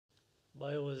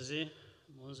bayobozi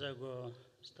mu nzego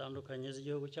zitandukanye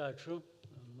z'igihugu cyacu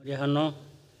muri hano,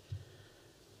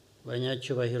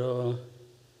 banyacyubahiro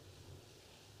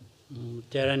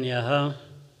muteraniye aha,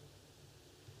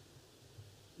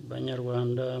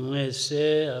 Banyarwanda mwese,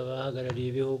 abahagarariye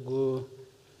ibihugu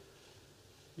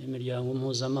n'imiryango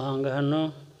mpuzamahanga hano,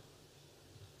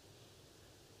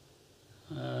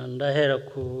 ndahera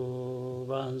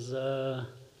kubanza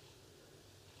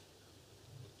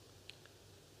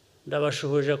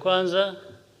ndabashuhuje kwanza,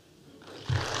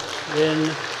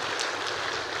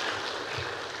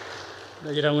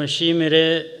 ndagira ngo nshimire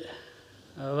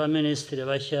abaminisitiri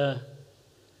bashya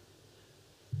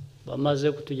bamaze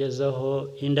kutugezaho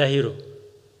indahiro.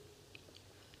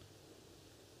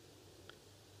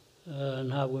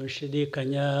 Ntabwo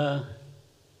nshidikanya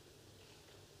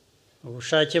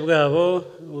ubushake bwabo,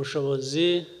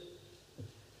 ubushobozi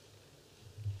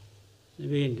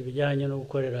n'ibindi bijyanye no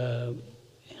gukorera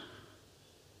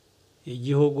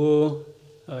igihugu,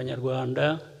 abanyarwanda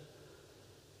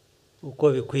uko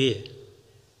bikwiye.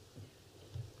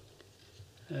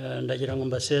 Ndagira ngo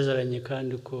mbasezeranye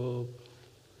kandi ko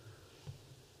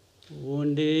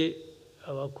ubundi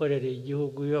abakorera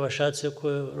igihugu iyo bashatse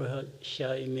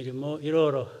koroshya imirimo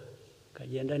iroroha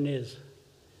ikagenda neza,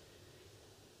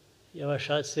 iyo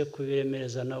bashatse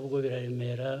kubiremereza nabwo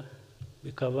biraremera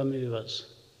bikavamo ibibazo.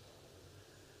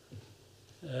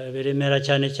 Biremera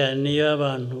cyane cyane iyo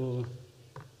abantu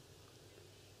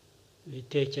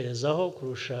bitekerezaho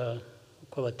kurusha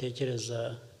uko batekereza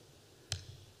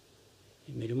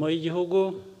imirimo y'igihugu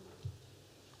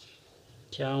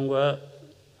cyangwa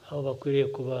aho bakwiriye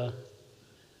kuba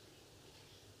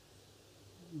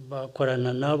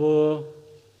bakorana nabo,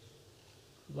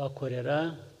 bakorera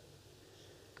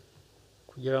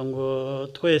kugira ngo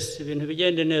twese ibintu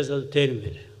bigende neza, dutere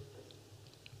imbere.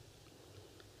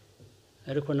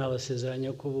 Ariko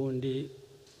nabasezeranya ko ubundi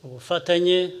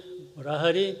ubufatanye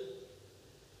burahari,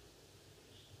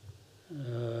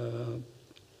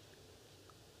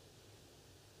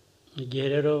 igihe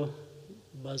rero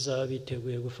bazaba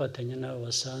biteguye gufatanya n'abo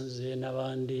basanze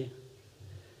n'abandi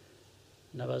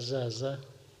n'abazaza,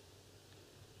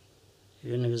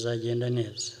 ibintu bizagenda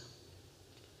neza.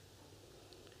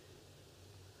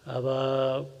 Aba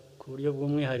ku buryo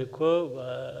bw'umwihariko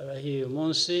barahiye uyu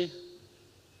munsi,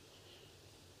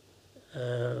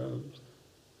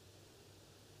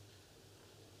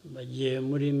 bagiye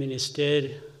muri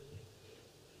minisiteri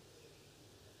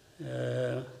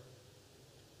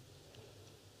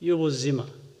y'ubuzima,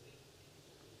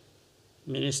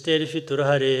 minisiteri ifite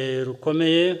uruhare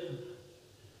rukomeye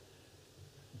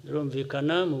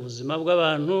birumvikana mu buzima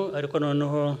bw'abantu, ariko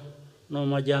noneho no mu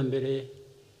majyambere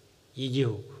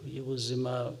y'igihugu. Iyo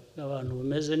ubuzima bw'abantu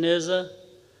bumeze neza,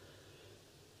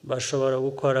 bashobora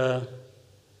gukora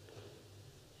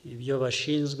ibyo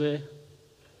bashinzwe,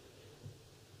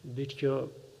 bityo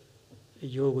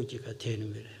igihugu kigatera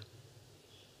imbere.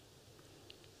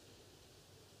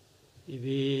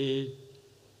 Ibi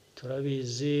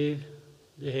turabizi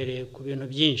duhereye ku bintu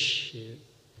byinshi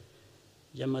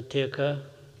by'amateka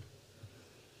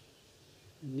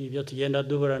n'ibyo tugenda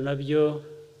duhura nabyo,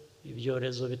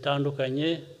 ibyorezo bitandukanye,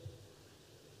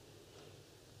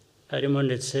 harimo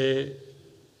ndetse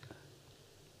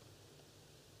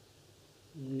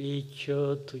n'icyo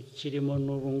tukirimo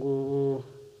n'ubu ngubu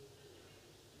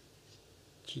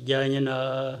kijyanye na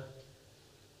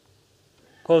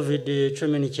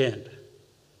COVID-19.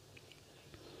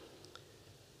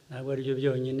 Ntabwo ari byo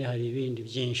byonyine, hari ibindi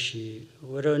byinshi.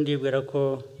 Ubu rero ndibwira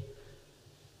ko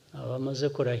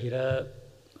abamaze kurahira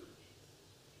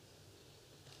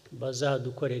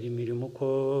bazadukorera imirimo uko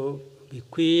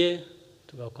bikwiye,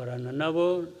 tugakorana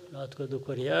nabo, natwe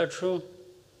dukora iyacu,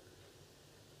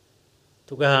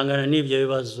 tugahangana n'ibyo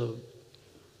bibazo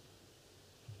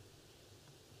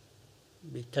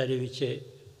bitari bike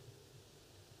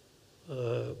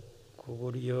ku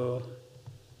buryo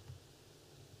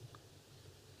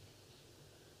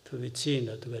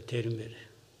tubitsinda tugatera imbere.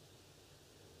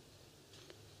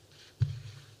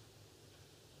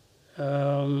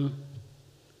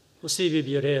 Usibye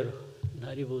ibyo rero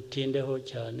ntari butindeho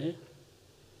cyane,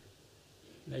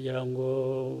 nagira ngo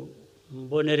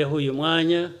mbonereho uyu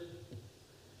mwanya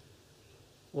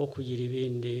wo kugira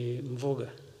ibindi mvuga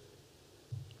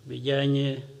bijyanye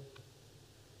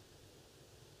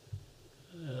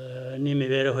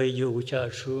n'imibereho y'igihugu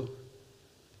cyacu,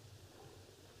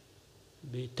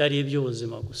 bitari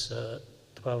iby'ubuzima gusa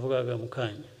twavugaga mu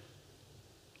kanya,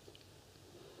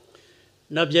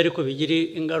 nabyo ariko bigira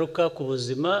ingaruka ku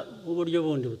buzima mu buryo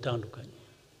bundi butandukanye.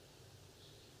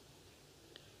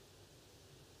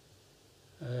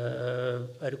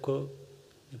 Ariko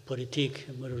ni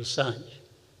politiki muri rusange,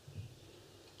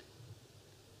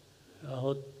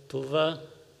 aho tuva,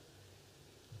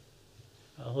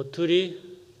 aho turi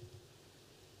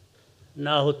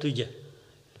n'aho tujya.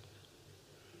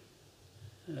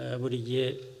 Buri gihe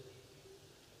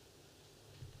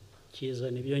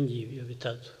kizana ibyo ngibyo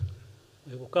bitatu: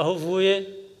 wibuka aho uvuye,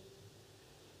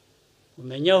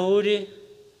 umenya aho uri,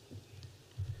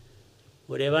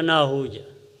 ureba n'aho ujya.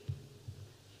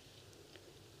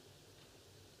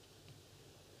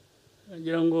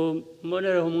 Nagira ngo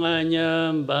mbonereho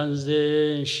umwanya mbanze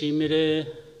nshimire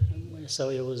mwese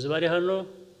abayobozi bari hano,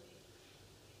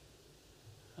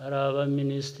 hari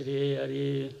abaminisitiri, hari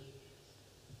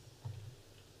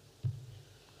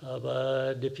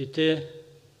abadepite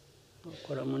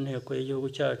bakora mu nteko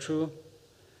y'igihugu cyacu,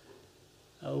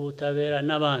 ab'ubutabera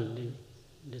n'abandi,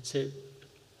 ndetse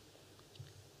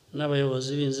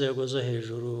n'abayobozi b'inzego zo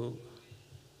hejuru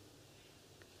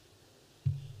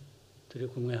turi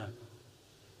kumwe hano.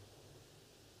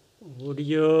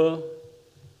 Uburyo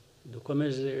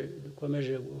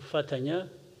dukomeje gufatanya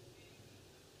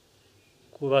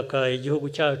kubaka igihugu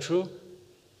cyacu,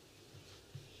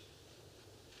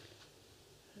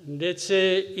 ndetse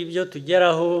ibyo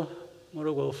tugeraho muri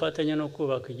ubwo bufatanye no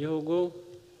kubaka igihugu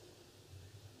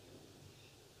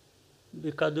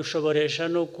bikadushoboresha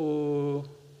no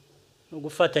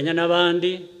gufatanya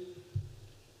n'abandi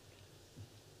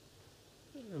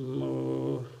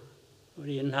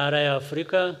muri iyi ntara ya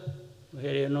Afurika,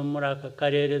 uhereye no muri aka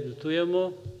karere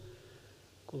dutuyemo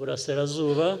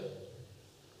k'uburasirazuba,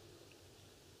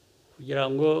 kugira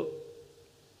ngo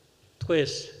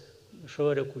twese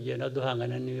dushobore kugenda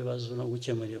duhangana n'ibibazo no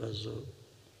gukemura ibibazo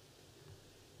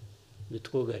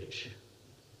bitwugarije.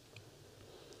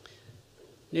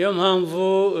 Niyo mpamvu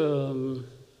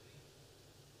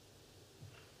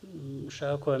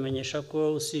nshaka kubamenyesha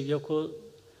ko usibye ko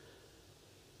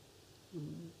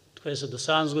twese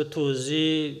dusanzwe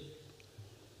tuzi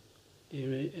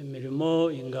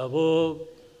imirimo, ingabo,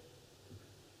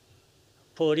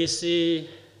 polisi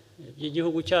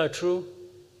by'igihugu cyacu,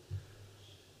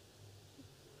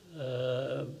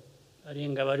 ari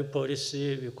ingabo, ari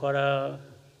polisi, bikorwa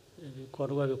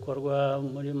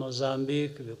muri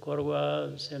Mozambique, bikorwa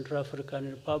Central African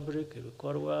Republic,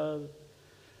 bikorwa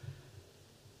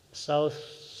South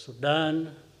Sudan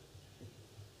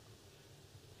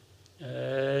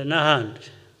n'ahandi,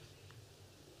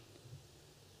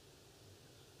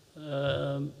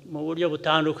 mu buryo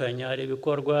butandukanye. Hari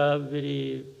ibikorwa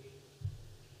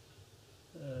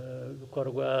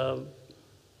bikorwa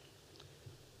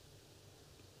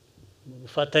mu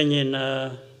bufatanye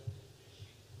na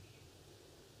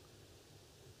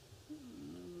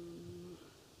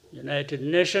United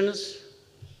Nations,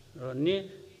 hari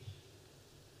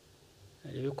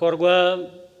ibikorwa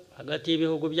hagati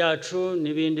y'ibihugu byacu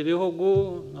n'ibindi bihugu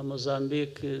nka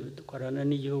Mozambique, dukorana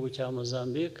n'igihugu cya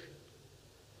Mozambique.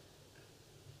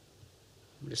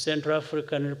 Muri Central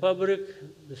African Republic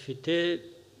dufite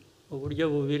uburyo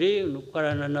bubiri: ni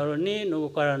ugukorana na Loni no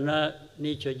gukorana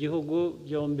n'icyo gihugu,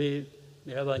 byombi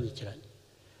birabangikiranye.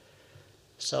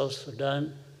 South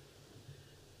Sudan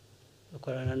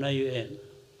dukorana na UN.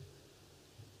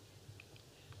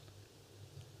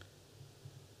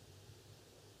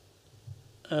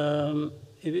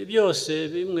 Ibi byose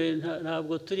bimwe,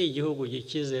 ntabwo turi igihugu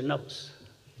gikize na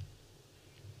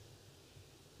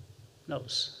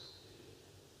busa,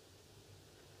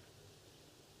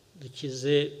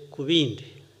 dukize ku bindi,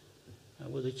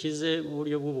 ntabwo dukize mu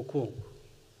buryo bw'ubukungu,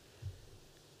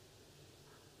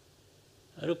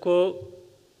 ariko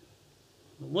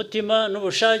mu mutima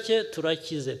n'ubushake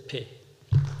turakize pe.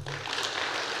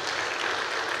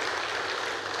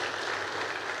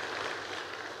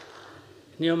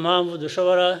 Niyo mpamvu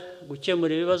dushobora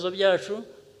gukemura ibibazo byacu,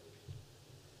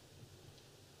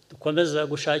 dukomeza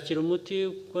gushakira umuti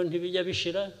kuko ntibijya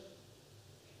bishira,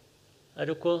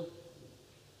 ariko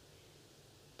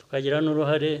tukagira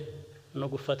n'uruhare no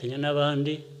gufatanya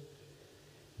n'abandi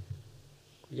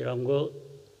kugira ngo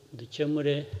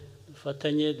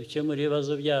dufatanye dukemure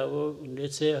ibibazo byabo,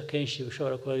 ndetse akenshi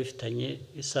bishobora kuba bifitanye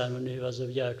isano n'ibibazo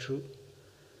byacu,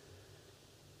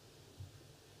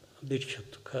 bityo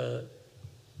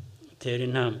tukatera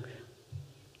intambwe.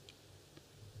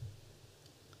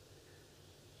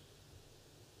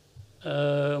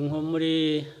 Nko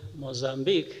muri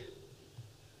Mozambique,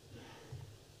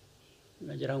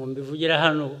 nagira ngo mbivugire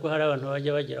hano kuko hari abantu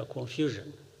bajya bagira confusion.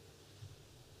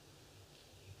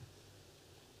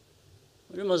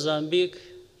 Muri Mozambique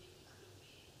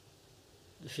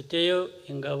dufiteyo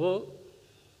ingabo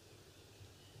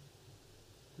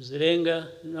zirenga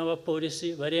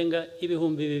n'abapolisi barenga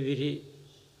 2,000,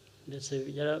 ndetse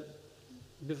bigera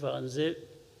bivanze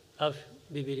hafi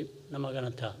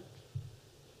 2,500.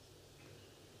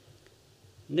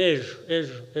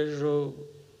 Ejo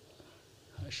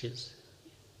hashize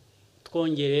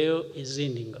twongereyo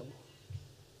izindi ngabo,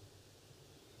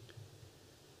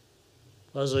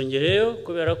 bazongereyo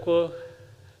kubera ko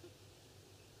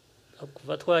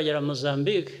kuva twagera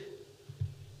Mozambique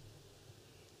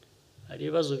hari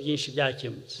ibibazo byinshi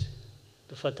byakemutse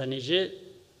dufatanije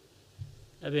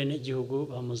abenegihugu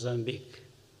ba Mozambique.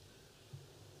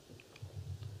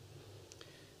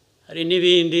 Hari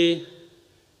n'ibindi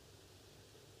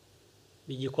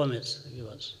bigikomeza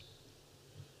ibibazo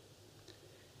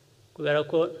kubera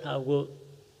ko ntabwo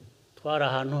twari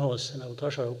ahantu hose, ntabwo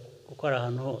twashobora gukora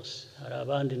ahantu hose. Hari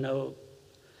abandi nabo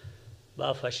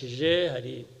bafashije,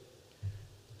 hari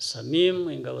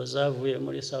Samim, ingabo zavuye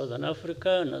muri Southern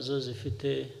Africa nazo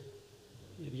zifite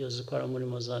ibyo zikora muri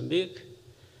Mozambique.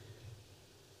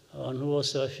 Abantu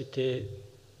bose bafite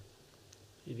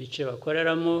ibice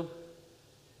bakoreramo,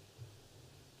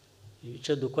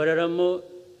 ibice dukoreramo.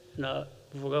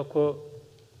 Navuga ko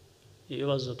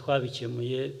ibibazo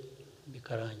twabikemuye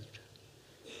bikarangira,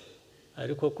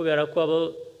 ariko kubera ko abo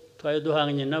twari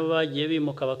duhanganye nabo bagiye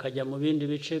bimuka bakajya mu bindi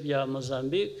bice bya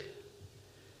Mozambique,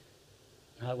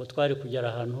 ntabwo twari kugera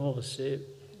ahantu hose,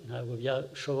 ntabwo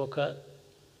byashoboka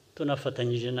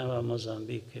tunafatanyije n'aba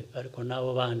Mozambique, ariko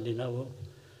n'abo bandi nabo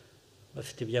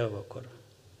bafite ibyabo bakora.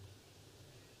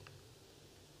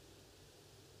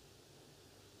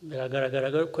 Biragaragara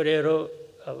ko rero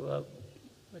aba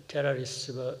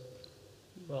terrorists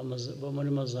bo muri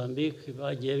Mozambique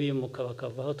bagiye bimuka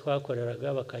bakava aho twakoreraga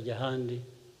bakajya ahandi.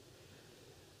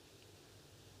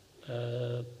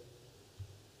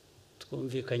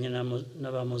 Twumvikanye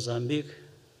n'aba Mozambique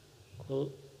ko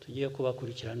tugiye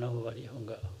kubakurikirana aho bari aho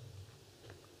ngaho,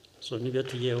 so nibyo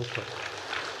tugiye gukora.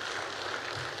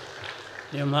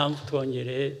 Niyo mpamvu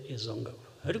twongereye izo ngabo,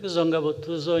 ariko izo ngabo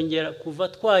tuzongera kuva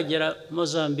twagera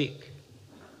Mozambique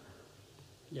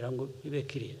kugira ngo bibe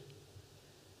kiriya.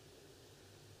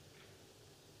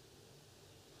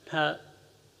 Nta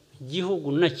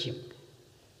gihugu na kimwe,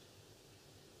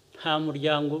 nta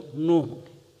muryango n'umwe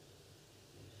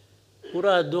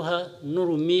uraduha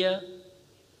n'urumiya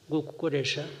rwo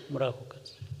gukoresha muri ako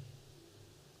kazi.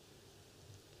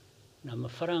 Ni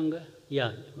amafaranga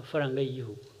yanyu, amafaranga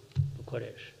y'igihugu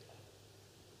dukoresha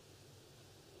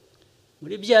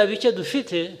muri bya bice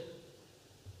dufite.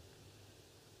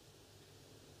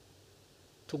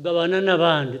 Tugabana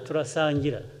n'abandi,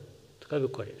 turasangira,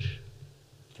 tukabikoresha.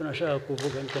 Icyo nashaka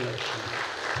kuvuga nicyo nabashimira.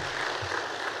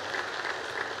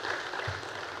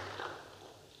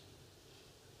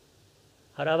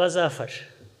 Hari abazafasha,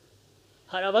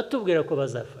 hari abatubwira ko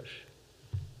bazafasha,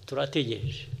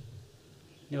 turategereje.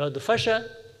 Nibadufasha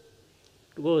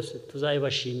rwose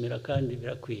tuzabibashimira kandi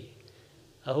birakwiye,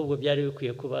 ahubwo byari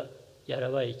bikwiye kuba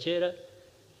byarabaye kera,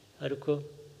 ariko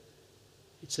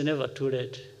it's never too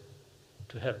late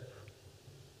to help.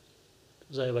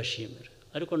 Tuzabibashimira,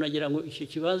 ariko nagira ngo icyo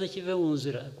kibazo kive mu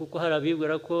nzira, kuko hari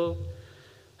abibwira ko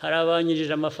hari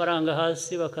abanyirije amafaranga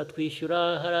hasi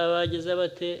bakatwishyura, hari abageze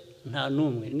bate. Nta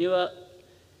n'umwe. Niba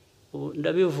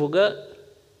ndabivuga,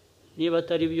 niba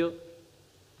atari byo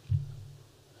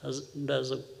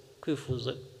ndaza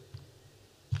kwifuza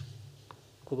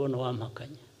kubona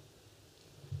wampakanya,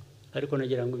 ariko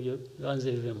nagira ngo ibyo bibanze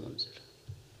bive mu nzira.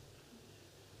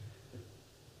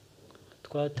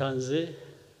 Twatanze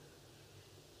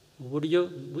uburyo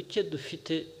buke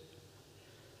dufite,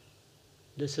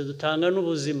 ndetse dutanga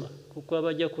n'ubuzima, kuko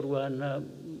abajya kurwana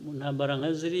mu ntambara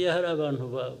nka ziriya hari abantu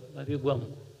babigwamo.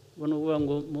 Ubona uvuga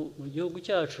ngo mu gihugu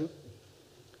cyacu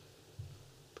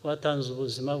twatanze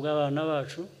ubuzima bw'abana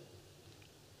bacu,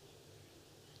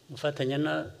 gufatanya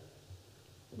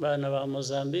n'abana ba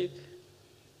Mozambique,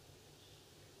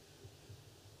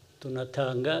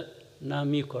 tunatanga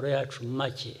n'amikoro yacu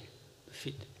make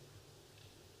dufite.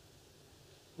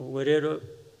 Ubwo rero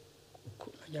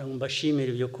kugira ngo mbashimire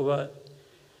ibyo, kuba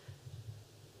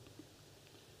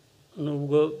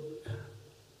nubwo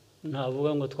ntavuga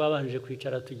ngo twabanje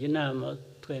kwicara tujya inama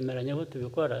twemeranya ko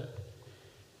tubikora,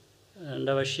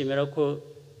 ndabashimira ko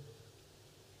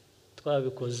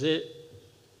twabikoze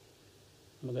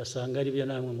mugasanga ari byo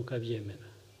namwe mukabyemera.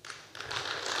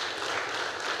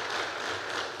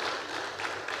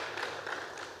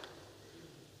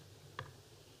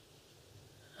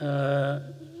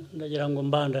 Ndagira ngo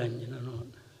mbandanye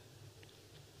nanone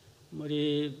muri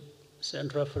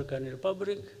Central African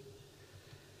Republic.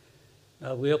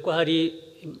 Nabwiye ko hari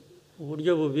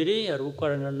uburyo bubiri, hari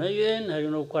gukorana na UN, hari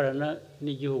no gukorana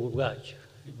n'igihugu bwacyo,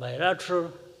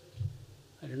 bilateral,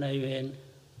 hari na UN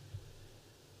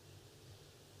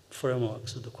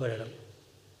frameworks dukoreramo.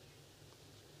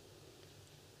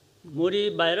 muri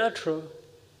bilateral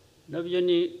nabyo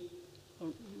ni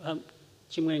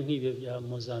kimwe nk'ibyo bya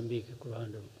Mozambique ku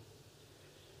ruhande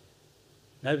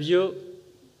nabyo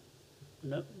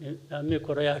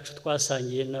amikoro yacu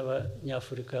twasangiye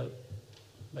n'abanyafurika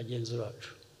bagenzi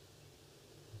bacu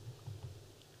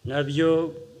nabyo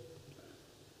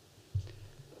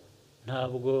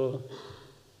ntabwo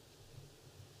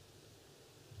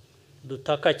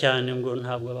dutaka cyane ngo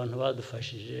ntabwo abantu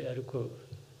badufashije ariko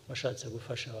bashatse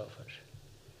gufasha bafasha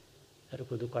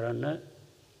ariko dukorana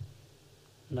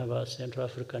n'aba Central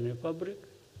African Republic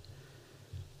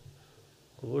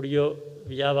ku buryo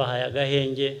byabahaye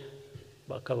agahenge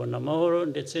bakabona amahoro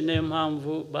ndetse niyo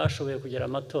mpamvu bashoboye kugira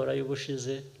amatora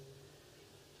y'ubushize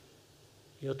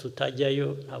iyo tutajyayo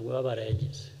ntabwo baba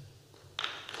barayagize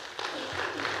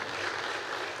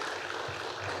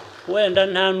wenda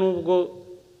nta nubwo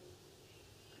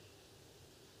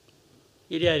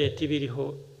iriya leta ibiriho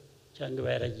cyangwa iba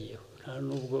yaragiyeho nta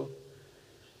nubwo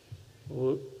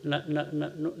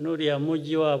n'uriya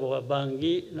mujyi wabo wa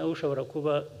Bangi nawe ushobora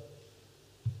kuba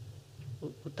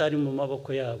utari mu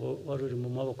maboko yabo wari uri mu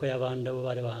maboko y'abandi abo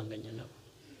bari bahanganye nabo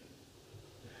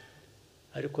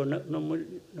ariko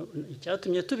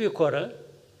icyatumye tubikora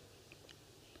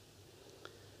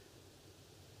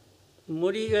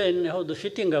muri UN aho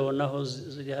dufite ingabo naho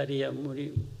ziri hariya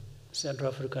muri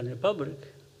Central African Republic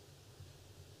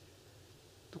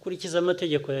dukurikiza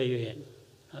amategeko ya UN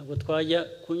ntabwo twajya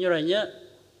kunyuranya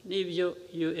n'ibyo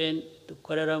UN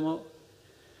dukoreramo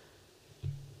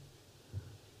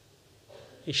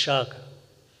ishaka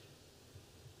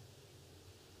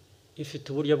ifite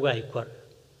uburyo bwayikora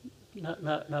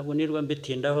ntabwo nirwa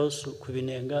mbitindaho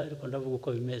kubinenga ariko ndavuga uko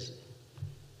bimeze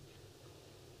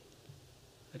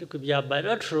ariko ibya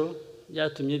bilateral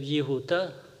byatumye byihuta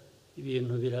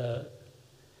ibintu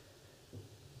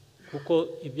kuko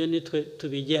ibyo nitwe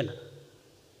tubigena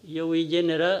iyo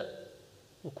wigenera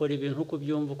ukora ibintu uko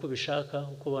ubyumva uko ubishaka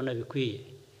uko ubona bikwiye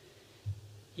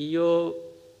iyo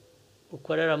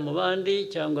ukorera mu bandi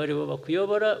cyangwa aribo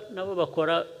bakuyobora nabo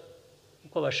bakora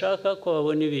uko bashaka ko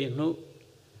babona ibintu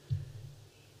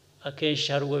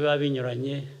akenshi hari ubwo biba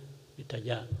binyuranye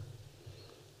bitajyana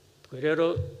twe rero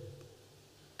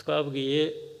twabwiye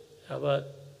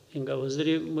ingabo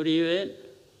ziri muri UN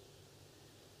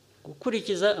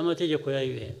gukurikiza amategeko ya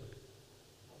UN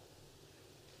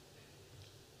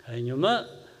hanyuma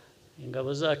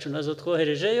ingabo zacu nazo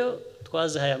twoherejeyo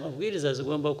twazihaye amabwiriza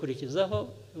zigomba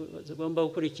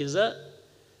gukurikiza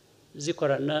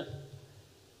zikorana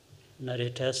na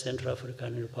leta ya Central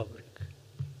African Republic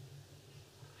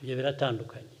ibyo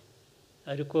biratandukanye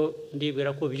ariko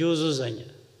ndibwira ko byuzuzanya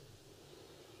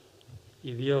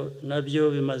ibyo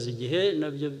nabyo bimaze igihe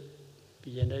nabyo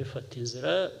bigenda bifata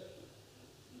inzira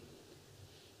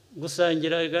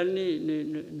gusangira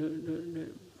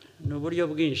ni uburyo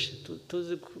bwinshi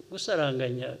tuzi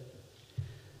gusaranganya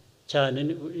cyane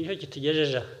nicyo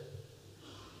kitugejeje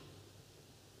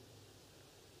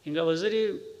ingabo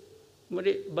ziri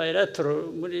muri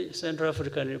bilateral muri Central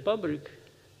African Republic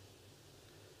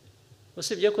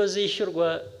usibye ko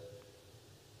zishyurwa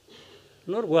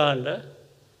n'u Rwanda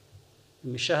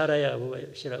imishahara yabo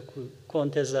bashyira ku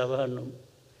konti zabo hano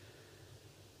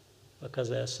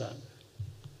bakazayasanga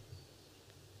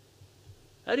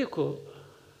ariko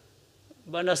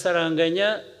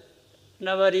banasaranganya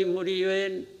n'abari muri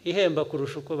UN ihemba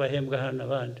kurusha uko bahembwa hano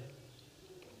abandi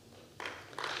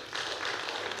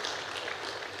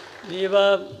niba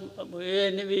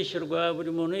UN bishyurwa buri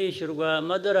muntu yishyurwa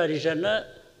amadolari 100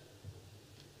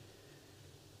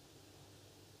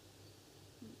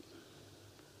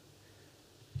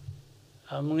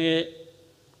 hamwe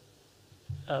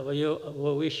abo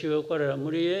wishyuwe ukorera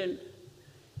muri UN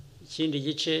ikindi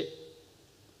gice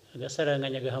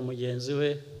agasaranganya agaha mugenzi we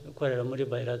ukorera muri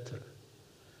bilateral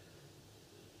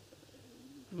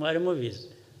mwari mubizi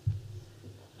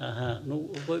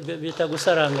bita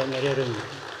gusaranganya rero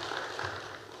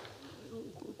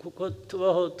kuko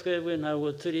tubaho twebwe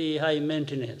ntabwo turi high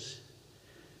maintenance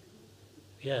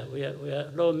we are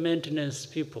low maintenance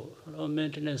people low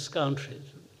maintenance countries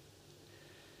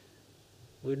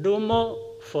we do more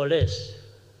for less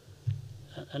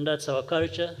and that's our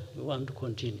culture we want to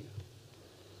continue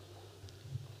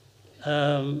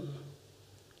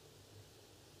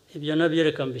ibyo nabyo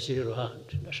reka mbishyira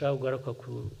iruhande ndashaka kugaruka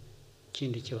ku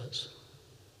kindi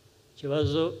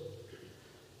kibazo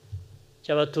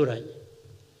cy'abaturanyi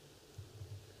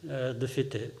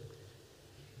dufite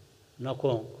na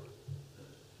Congo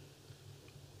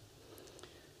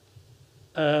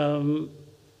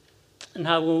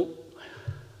ntabwo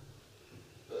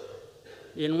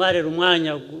intwarira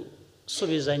umwanya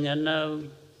gusubizanya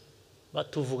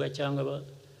batuvuga cyangwa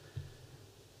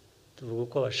tuvuga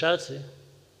uko bashatse,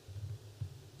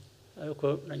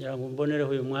 ariko nagira ngo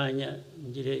mbonereho uyu mwanya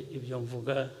ngire ibyo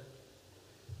mvuga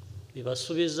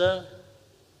bibasubiza,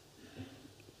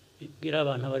 bibwira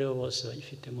abantu abo ari bo bose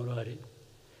bagifitemo uruhare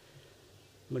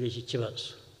muri iki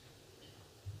kibazo.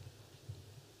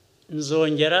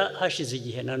 Nzongera hashize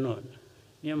igihe nanone,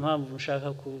 niyo mpamvu nshaka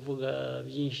kuvuga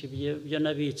byinshi byo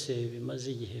nabitse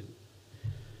bimaze igihe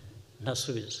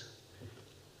ntasubiza.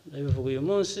 Ndabivuga uyu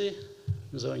munsi,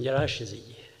 nzongera hashize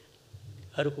igihe,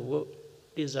 ariko ubwo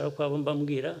ndizera ko abo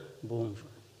mbabwira bumva.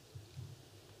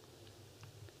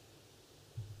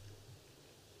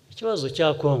 Ikibazo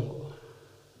cya Congo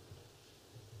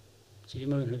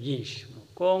kirimo ibintu byinshi.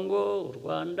 Congo, u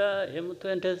Rwanda,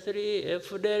 M23,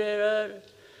 FDLR,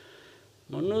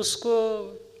 MONUSCO,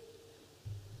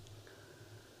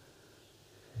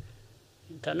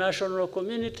 international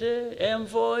community,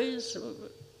 envoys,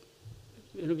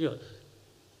 ibintu byose.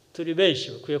 Turi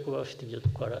benshi bakwiye kuba bafite ibyo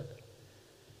dukora.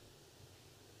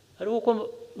 Ariko uko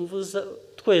mvuza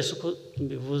twese uko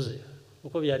mbivuze,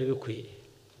 uko byari bikwiye.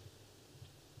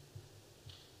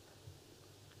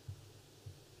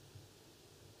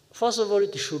 First of all,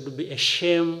 it should be a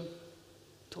shame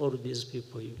to all these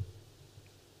people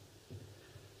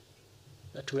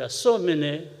that we are so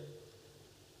many,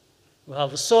 we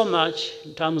have so much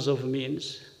in terms of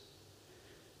means.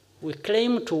 We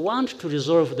claim to want to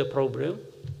resolve the problem.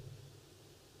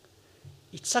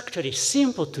 It's actually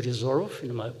simple to resolve,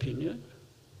 in my opinion,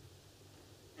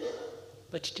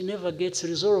 but it never gets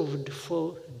resolved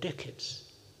for decades.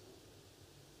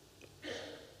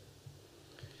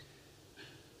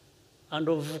 And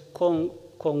of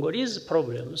Congolese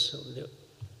problems, of the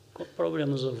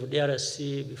problems of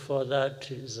DRC, before that,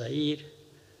 Zaire,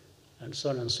 and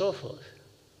so on and so forth,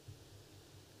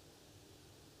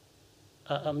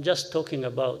 I'm just talking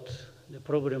about the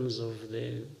problems of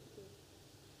the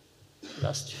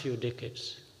last few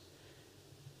decades.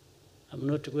 I'm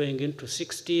not going into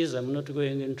 60s, I'm not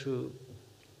going into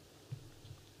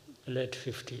late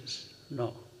 50s.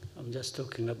 No, I'm just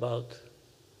talking about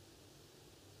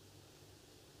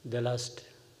the last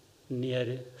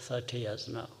nearly 30 years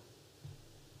now.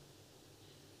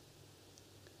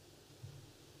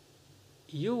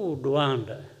 You would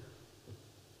wonder,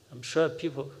 I'm sure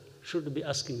people should be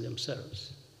asking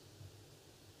themselves,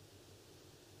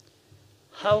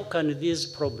 how can these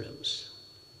problems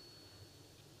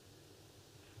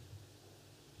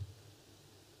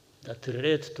that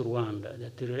relate to Rwanda,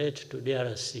 that relate to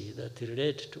DRC, that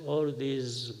relate to all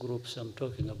these groups I'm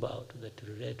talking about, that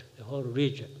relate to the whole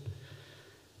region,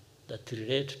 that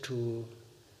relate to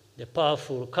the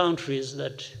powerful countries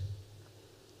that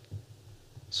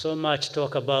so much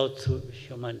talk about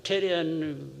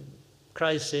humanitarian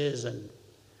crisis and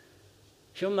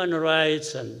human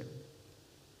rights and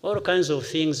all kinds of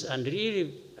things, and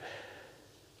really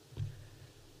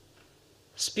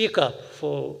speak up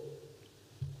for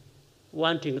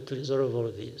wanting to resolve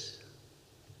all this.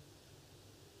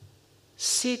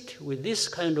 Sit with this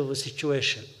kind of a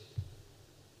situation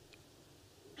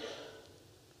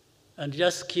and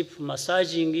just keep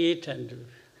massaging it and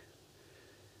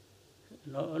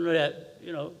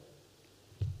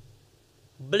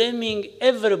blaming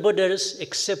everybody else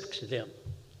except them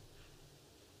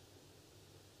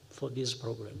for these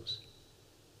problems.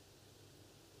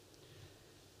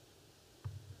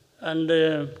 And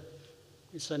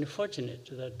it's unfortunate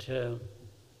that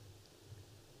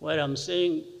while I'm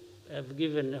saying I've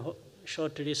given a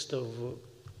short list of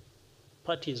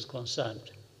parties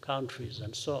concerned, countries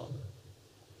and so on,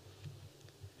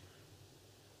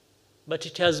 but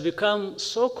it has become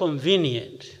so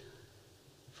convenient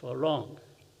for long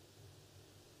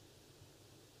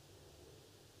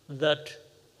that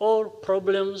all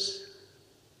problems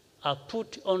are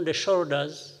put on the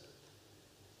shoulders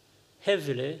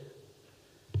heavily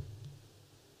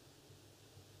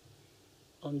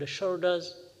on the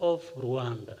shoulders of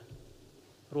Rwanda.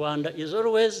 Rwanda is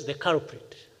always the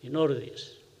culprit in all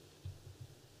this.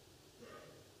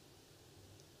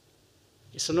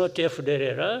 It's not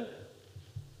FDLR,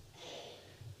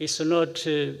 it's not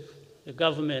the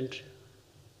government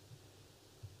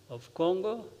of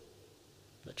Congo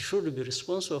that should be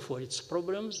responsible for its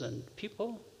problems and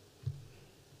people.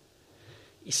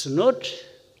 It's not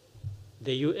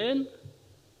the UN,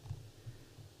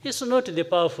 it's not the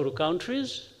powerful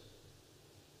countries,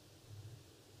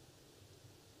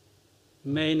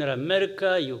 mainly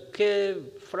America,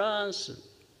 UK, France,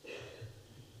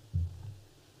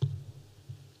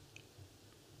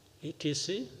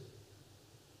 etc.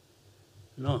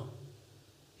 No,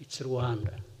 it's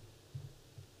Rwanda.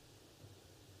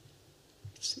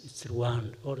 It's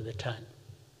Rwanda all the time.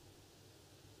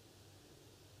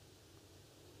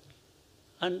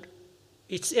 And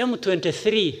it's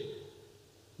M23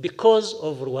 because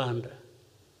of Rwanda.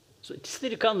 So it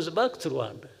still comes back to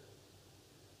Rwanda.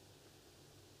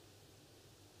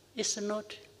 It's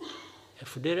not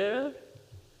FDLR,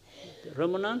 the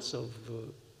remnants of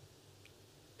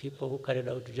people who carried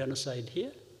out genocide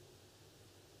here.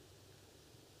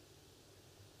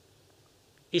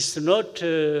 It's not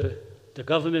the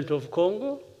government of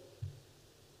Congo,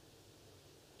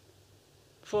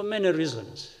 for many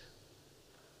reasons.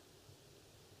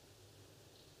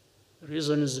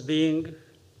 Reasons being,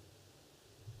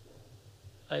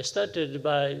 I started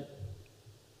by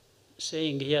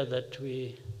saying here that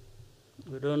we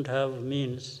don't have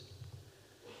means,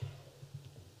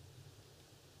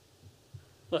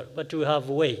 but we have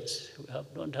ways. We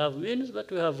don't have means,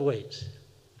 but we have ways.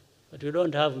 But we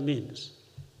don't have means.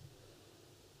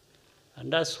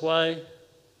 And that's why,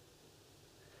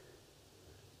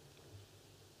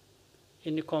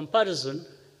 in comparison,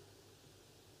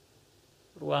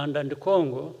 Rwanda and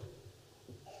Congo,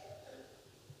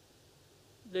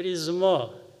 there is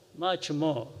more, much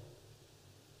more,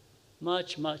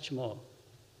 much, much more.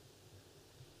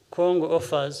 Congo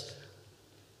offers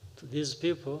to these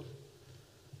people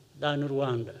than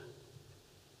Rwanda.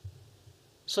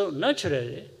 So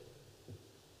naturally,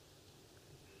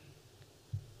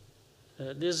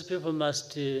 these people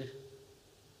must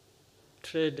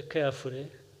tread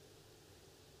carefully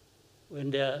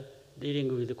when they are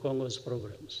dealing with the Congo's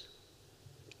problems.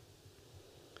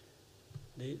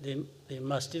 They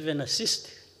must even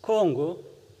assist Congo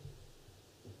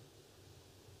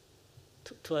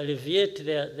to alleviate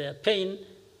their pain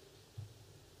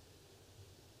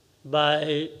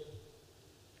by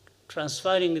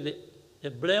transferring the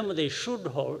blame they should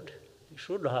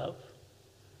have,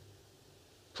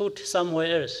 put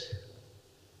somewhere else.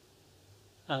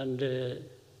 And the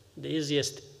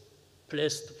easiest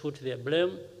place to put their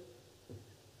blame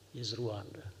is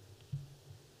Rwanda.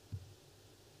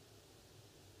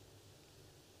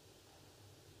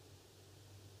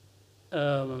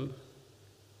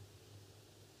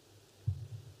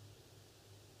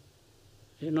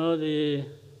 You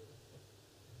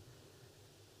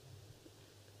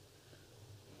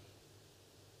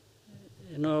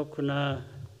know, kuna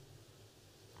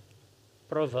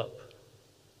proverb.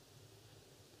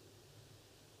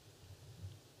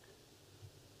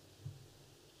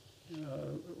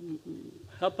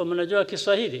 Hapa mnajua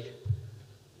Kiswahili?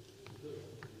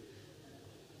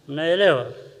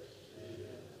 Mnaelewa?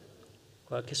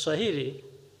 Kwa Kiswahili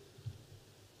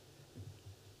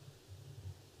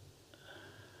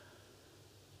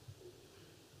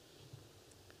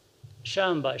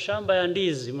shamba ya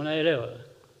ndizi, mnaelewa?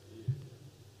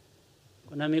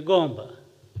 Kuna migomba.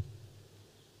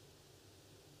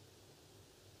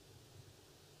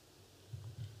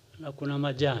 Na kuna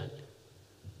majani.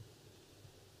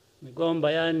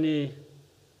 Migomba yani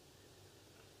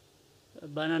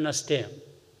banana stem.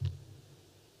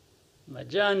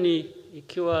 Majani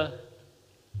ikiwa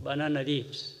banana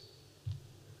leaves.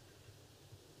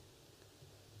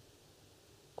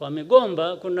 Kwa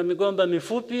migomba, kuna migomba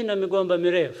mifupi na migomba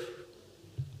mirefu.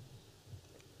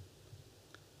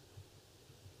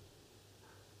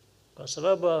 Kwa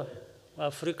sababu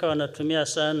Waafrika wanatumia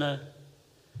sana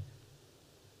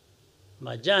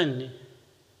majani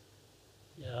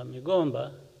ya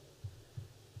migomba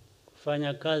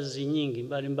kufanya kazi nyingi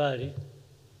mbalimbali,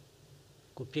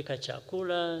 kupika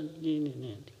chakula,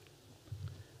 nini.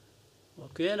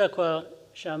 Wakienda kwa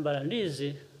shamba la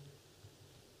ndizi,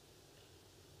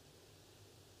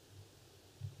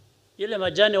 ile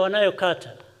majani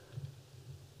wanayokata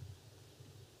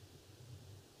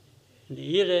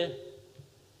ni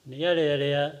yale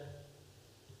ya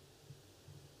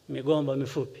migomba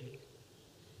mifupi.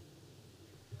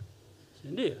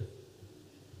 Ndio.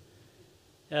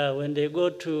 Yeah, when they go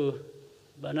to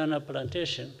banana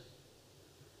plantation,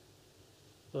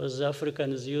 those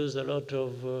Africans use a lot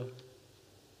of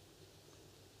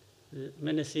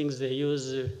many things they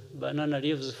use banana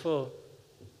leaves for.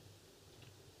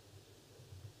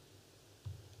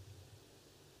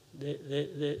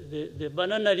 The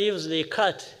banana leaves they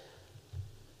cut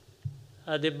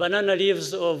are the banana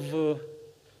leaves of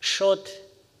short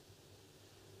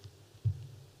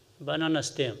banana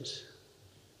stems.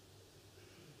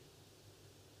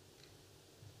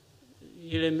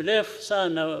 Ile mrefu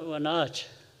sana wanaacha.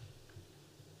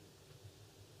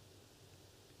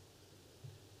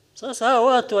 Sasa hao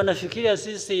watu wanafikiria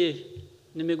sisi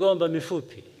ni migomba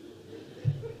mifupi.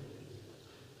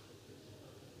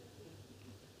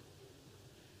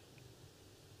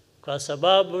 Kwa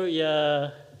sababu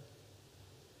ya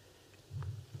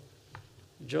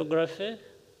geography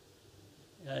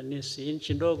yani si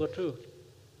nchi ndogo tu,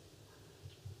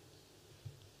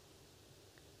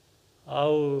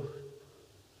 au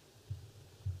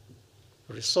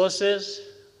resources,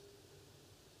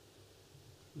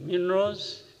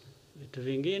 minerals, vitu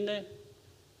vingine.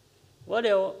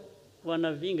 Wale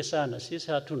wana vingi sana,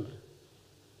 sisi hatuna.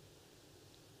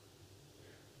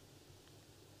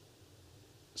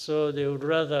 So they would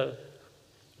rather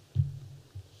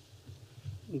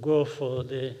go for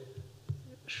the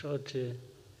short,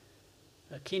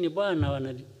 lakini bwana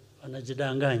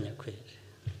wanajidanganya kweli.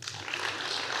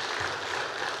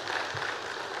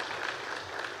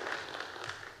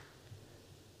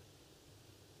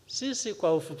 Sisi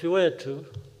kwa ufupi wetu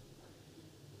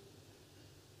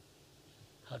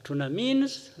hatuna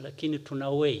means, lakini tuna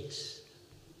ways.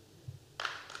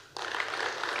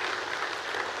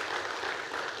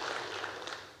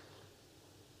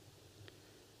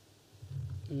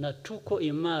 Na tuko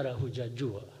imara,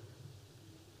 hujajua,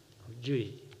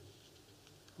 hujui,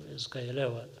 huwezi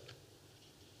kuelewa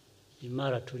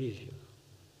imara tulivyo.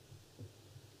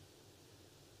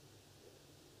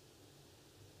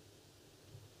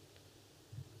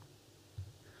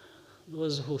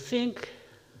 Those who think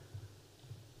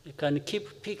they can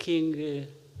keep picking,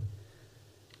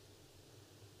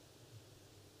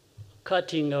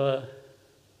 cutting our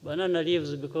banana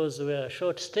leaves because we are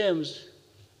short stems,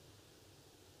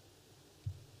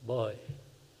 boy,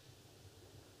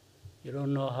 you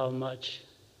don't know how much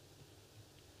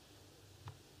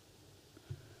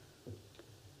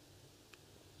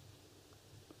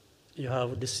you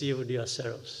have deceived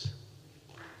yourselves.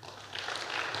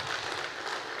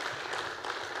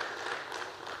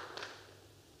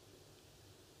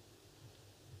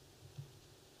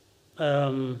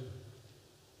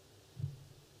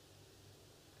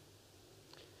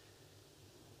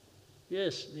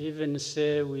 Yes, they even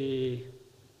say we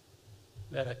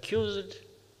are accused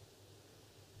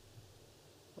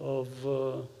of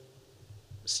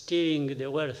stealing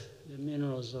the wealth, the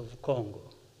minerals of Congo.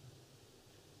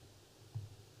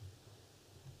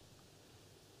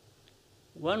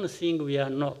 One thing we are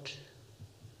not,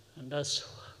 and that's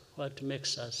what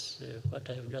makes us what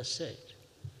I have just said.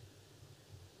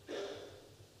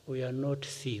 We are not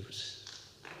thieves.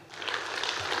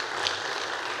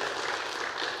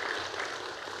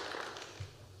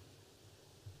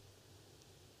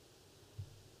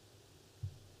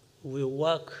 We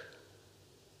work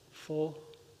for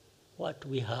what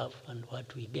we have and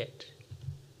what we get.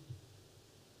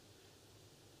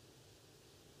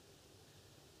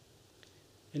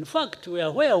 In fact, we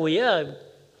are where we are,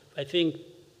 I think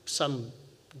some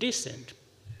decent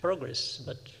progress,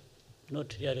 but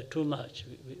not really too much.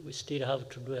 We still have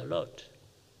to do a lot.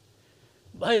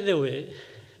 By the way,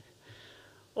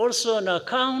 also on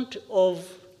account of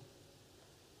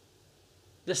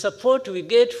the support we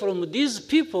get from these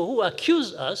people who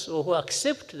accuse us or who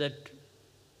accept that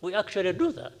we actually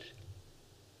do that,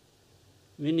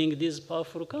 meaning these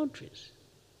powerful countries.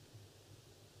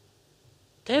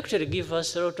 They actually give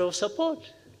us a lot of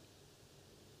support.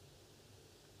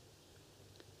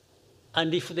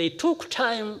 And if they took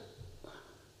time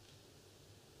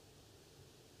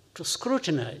to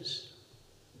scrutinize,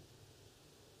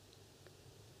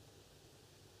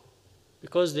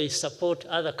 because they support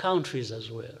other countries as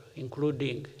well,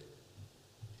 including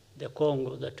the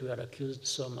Congo that we are accused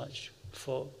so much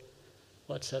for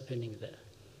what's happening there.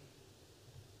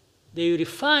 They will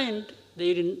find,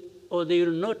 they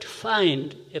will not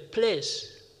find a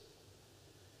place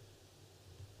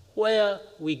where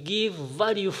we give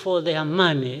value for their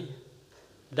money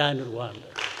than Rwanda.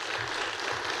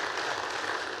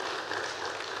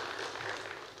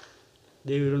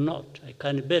 They will not. I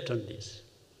can bet on this.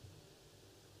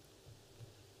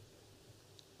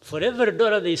 For every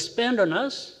dollar they spend on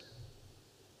us,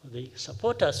 or they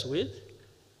support us with,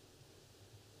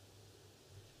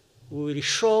 we will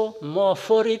show more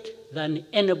for it than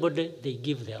anybody they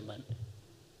give their money.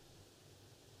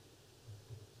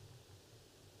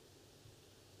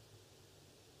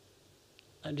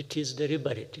 And it is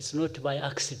deliberate. It's not by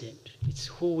accident. It's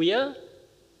who we are.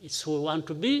 It's who we want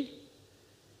to be.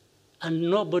 And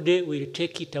nobody will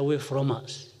take it away from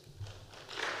us.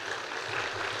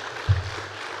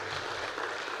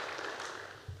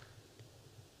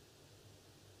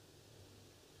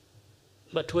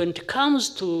 But when it comes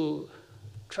to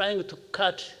trying to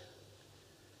cut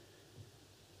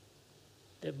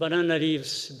the banana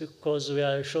leaves because we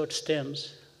are short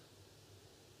stems,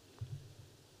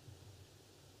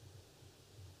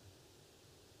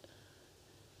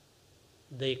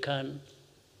 they can,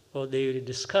 or they will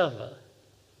discover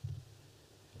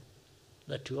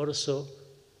that we also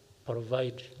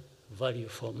provide value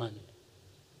for money.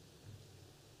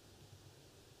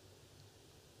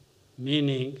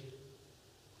 meaning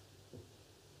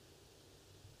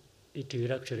it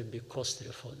will actually be costly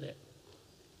for them.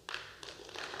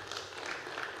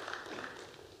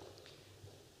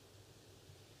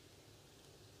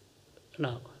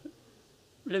 Now,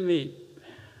 let me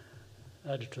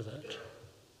add to that.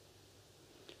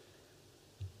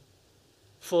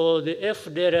 For the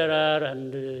FDLR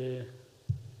and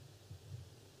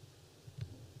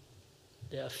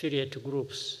the affiliate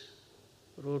groups,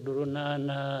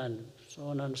 Rudurunana and so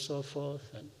on and so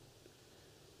forth. And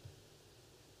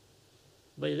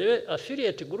by the way,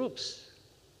 affiliate groups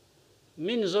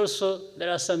means also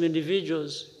there are some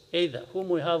individuals, either whom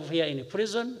we have here in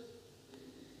prison,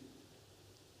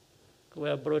 who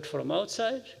were brought from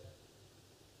outside,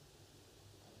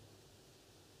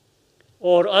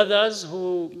 or others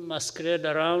who masquerade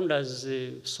around as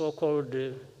so-called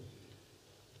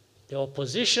the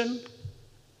opposition,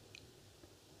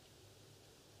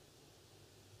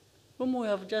 whom we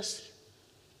have just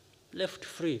left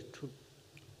free to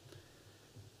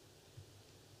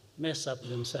mess up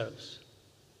themselves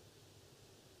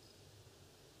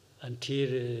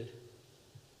until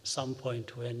some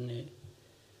point when,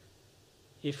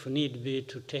 if need be,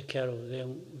 to take care of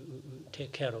them,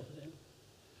 take care of them.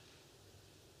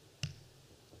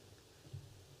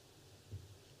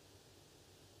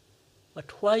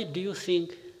 But why do you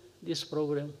think this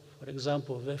problem, for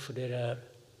example, of FDLR,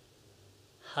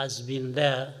 has been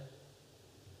there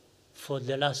for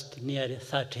the last nearly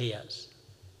 30 years?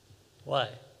 Why?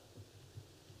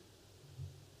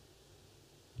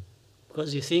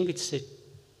 Because you think it's a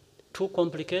too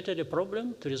complicated a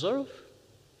problem to resolve?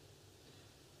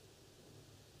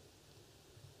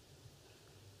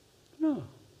 No.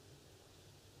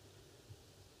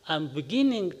 I'm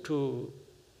beginning to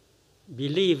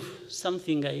believe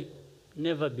something I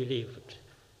never believed.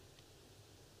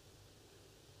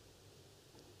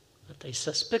 That I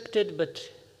suspected, but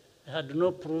I had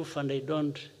no proof and I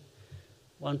don't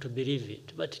want to believe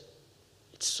it. But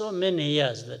it's so many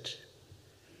years that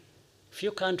if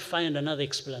you can't find another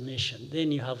explanation,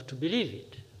 then you have to believe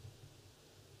it.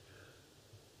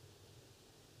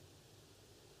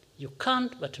 You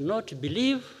can't but not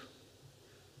believe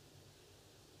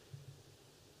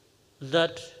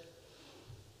that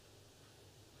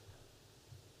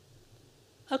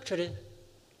actually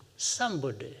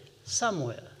somebody,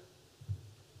 somewhere,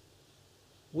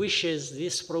 wishes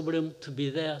this problem to be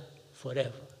there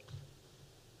forever.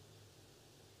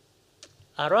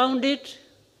 Around it,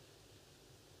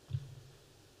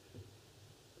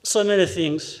 so many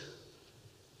things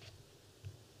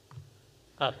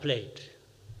are played.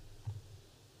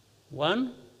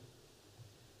 One,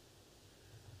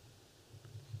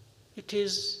 it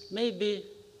is maybe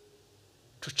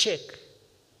to check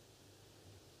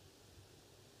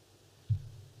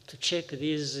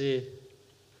these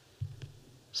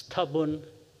stubborn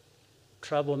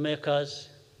troublemakers,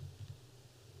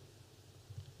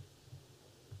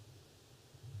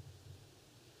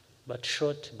 but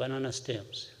short banana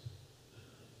stems.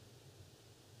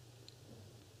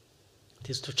 It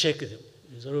is to check them.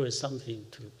 There's always something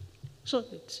to. So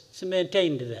it's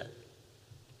maintained there.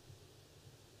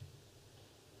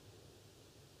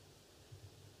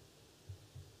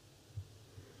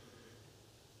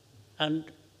 And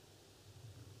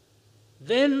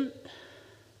then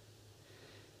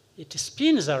it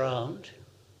spins around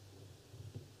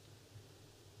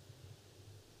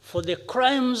for the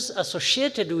crimes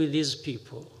associated with these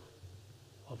people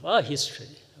of our history,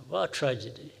 of our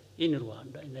tragedy in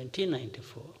Rwanda in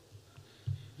 1994,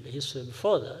 the history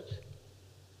before that.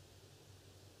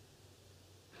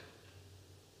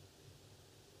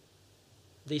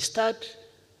 They start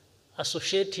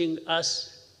associating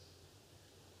us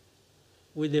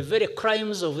with the very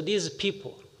crimes of these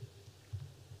people.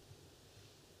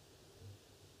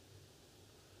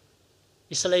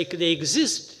 It's like they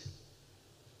exist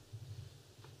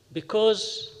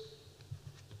because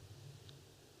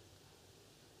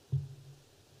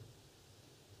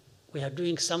we are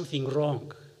doing something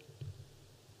wrong.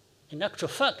 In actual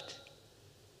fact,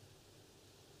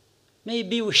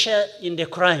 maybe we share in the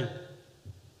crime.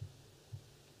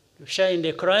 We share in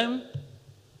the crime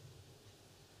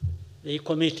they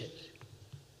committed.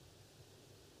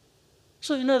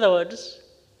 So in other words,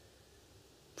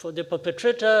 for the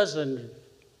perpetrators and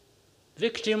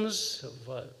victims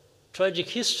of tragic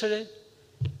history,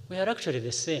 we are actually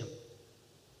the same.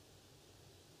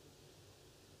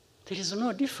 There is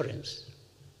no difference.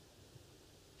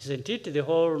 Isn't it the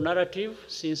whole narrative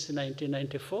since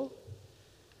 1994?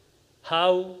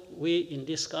 How we in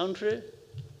this country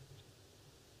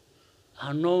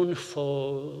are known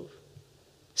for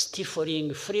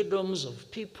stifling freedoms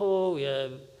of people, we are,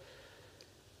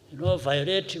 we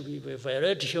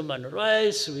violate human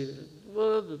rights.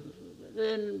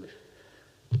 Then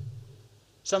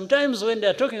sometimes when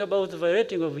they're talking about the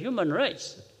violating of human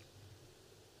rights,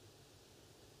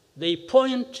 they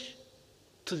point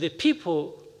to the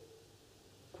people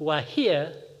who are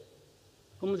here,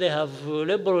 whom they have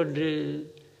labeled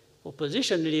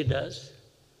opposition leaders,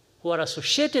 who are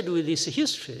associated with this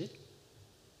history,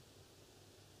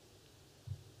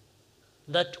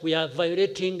 that we are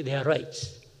violating their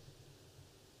rights.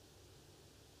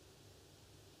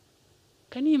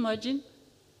 Can you imagine?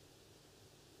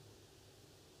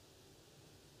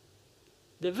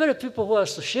 The very people who are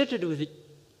associated with the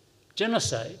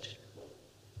genocide,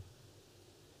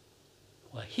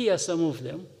 who are here, some of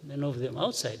them, many of them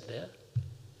outside there,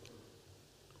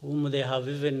 whom they have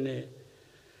even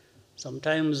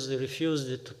sometimes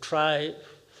refused to try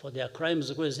for their crimes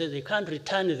because they can't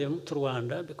return them to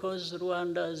Rwanda because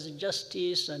Rwanda's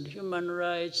justice and human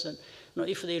rights, and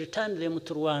if they return them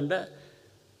to Rwanda,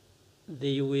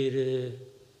 they will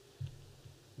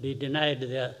be denied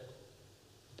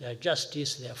their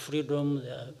justice, their freedom,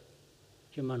 their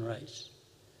human rights.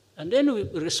 And then we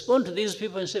respond to these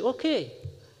people and say, okay,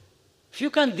 if you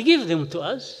can't give them to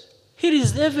us, here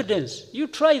is the evidence. You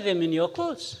try them in your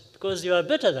courts because you are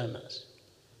better than us.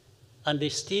 And they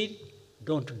still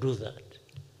don't do that.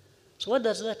 So what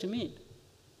does that mean?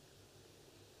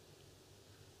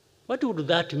 What would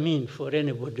that mean for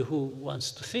anybody who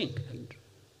wants to think? And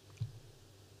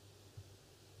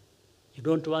you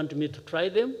don't want me to try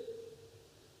them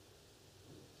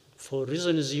for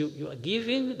reasons you are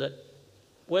giving, that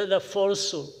whether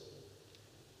false or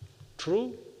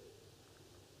true.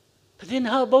 But then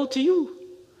how about you?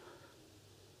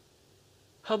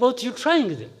 How about you trying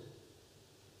them?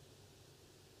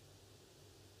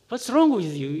 What's wrong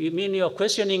with you? You mean you're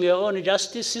questioning your own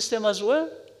justice system as well?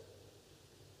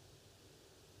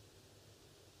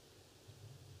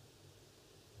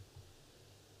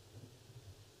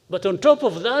 But on top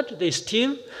of that, they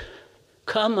still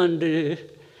come and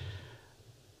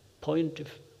point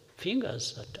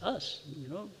fingers at us,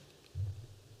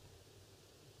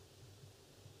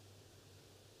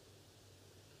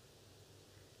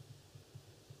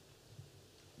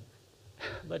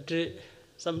 But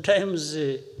sometimes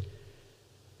there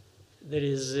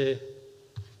is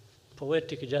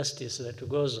poetic justice that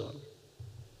goes on.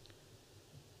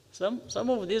 Some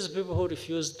of these people who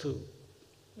refuse to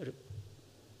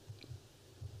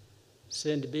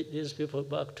send these people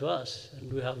back to us,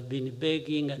 and we have been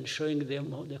begging and showing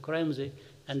them all the crimes,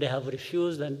 and they have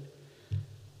refused, and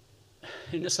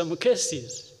in some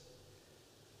cases,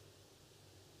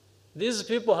 these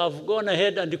people have gone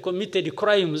ahead and committed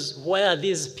crimes where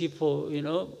these people,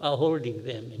 are holding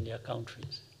them in their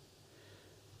countries.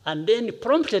 And then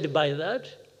prompted by that,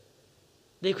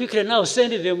 they quickly now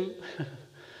send them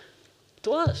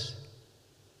to us.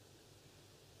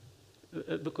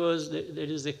 Because there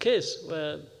is a case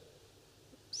where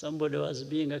somebody was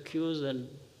being accused and,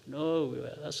 we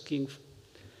were asking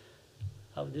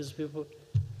how these people,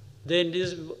 then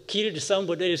these people killed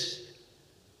somebody else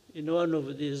in one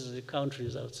of these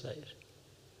countries outside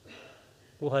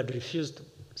who had refused to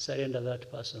surrender that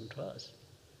person to us.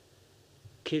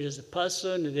 Kills the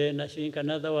person, then I think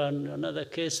another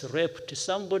case raped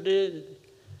somebody,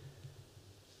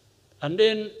 and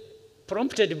then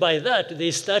prompted by that,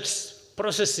 they start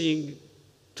processing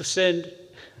to send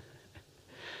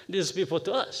these people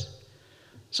to us.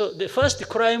 So the first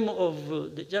crime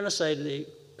of the genocide they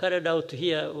carried out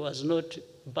here was not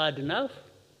bad enough,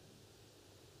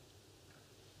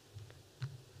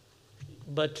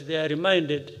 but they are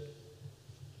reminded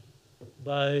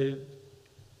by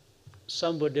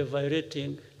somebody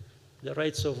violating the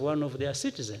rights of one of their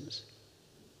citizens.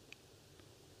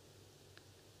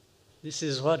 This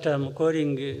is what I'm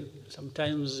calling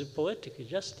sometimes poetic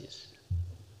justice.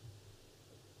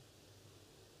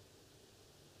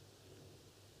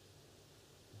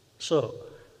 So,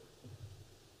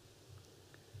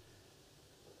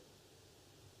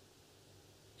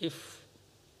 if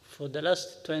for the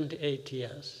last 28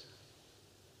 years,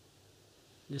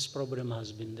 this problem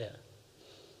has been there,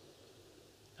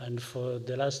 and for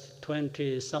the last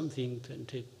 20-something,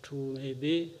 22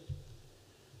 maybe,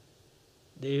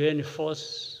 the UN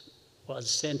force was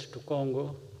sent to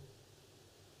Congo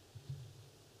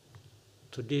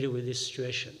to deal with this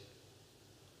situation.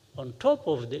 On top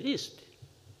of the list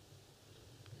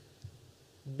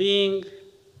being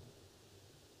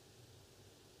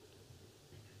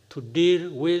to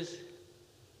deal with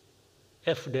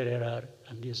FDLR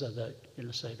and these other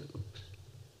genocidal groups.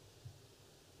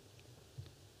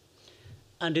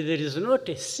 And there is not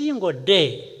a single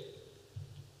day,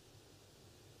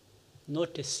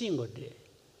 not a single day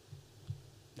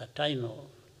that I know of,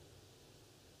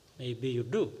 maybe you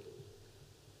do,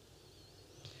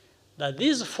 that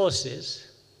these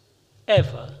forces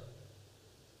ever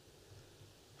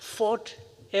fought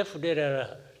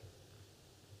FDLR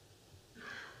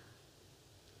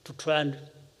to try and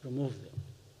remove them.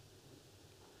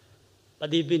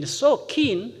 But they've been so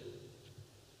keen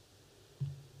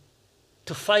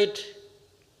to fight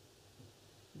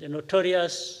the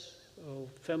notorious, or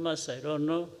famous, I don't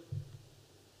know,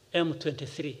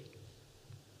 M23.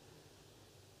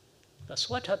 That's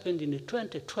what happened in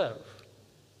 2012.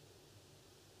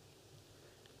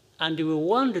 And we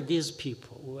warned these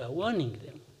people, we were warning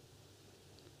them,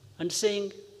 and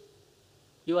saying,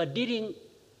 you are dealing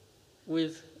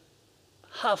with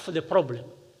half the problem.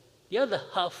 The other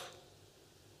half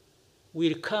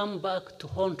will come back to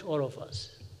haunt all of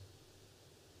us.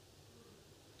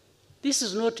 This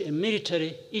is not a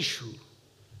military issue.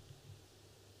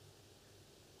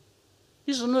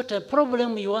 This is not a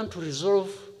problem you want to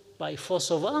resolve by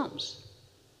force of arms.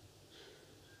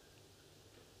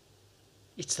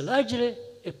 It's largely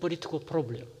a political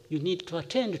problem you need to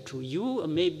attend to. You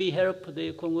maybe help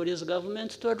the Congolese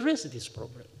government to address this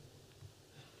problem.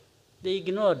 They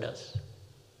ignored us.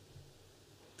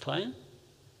 Fine.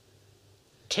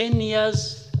 10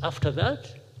 years after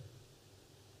that,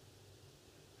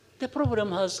 the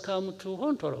problem has come to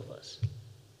haunt all of us.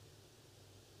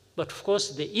 But of course,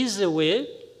 the easy way,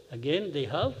 again, they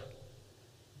have,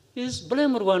 is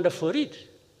blame Rwanda for it.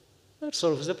 That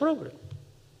solves the problem.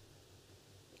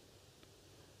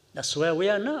 That's where we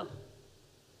are now.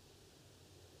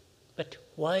 But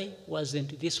why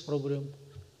wasn't this problem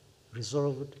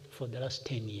resolved for the last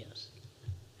 10 years,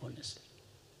 honestly?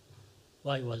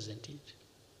 Why wasn't it?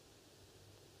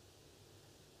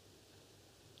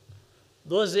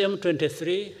 Those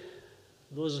M23,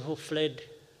 those who fled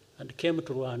and came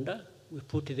to Rwanda, we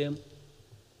put them,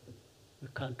 we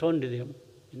cantoned them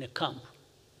in a camp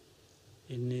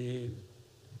in a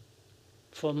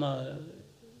former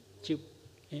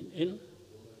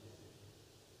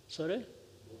sorry?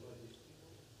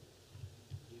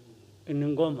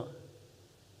 In Ngoma,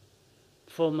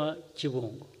 former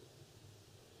Chibungo.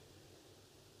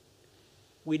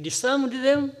 We disarmed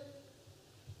them,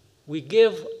 we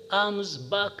gave arms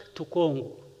back to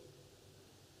Congo.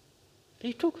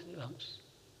 They took the arms.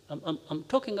 I'm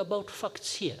talking about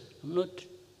facts here. I'm not.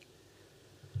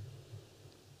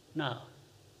 Now,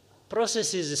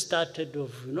 processes started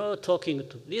of talking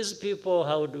to these people.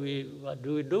 What do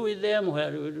we do with them?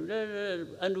 Where do we do,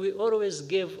 and we always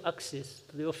gave access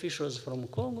to the officials from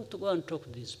Congo to go and talk to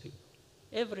these people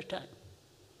every time.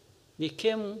 They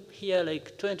came here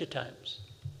like 20 times.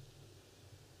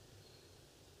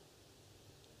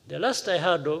 The last I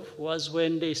heard of was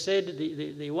when they said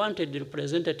they wanted the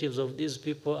representatives of these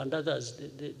people and others.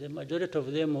 The majority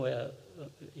of them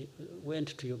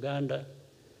went to Uganda.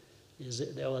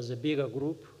 There was a bigger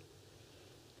group.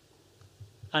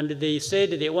 And they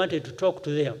said they wanted to talk to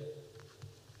them,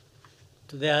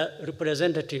 to their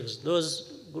representatives,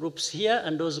 those groups here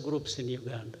and those groups in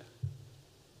Uganda.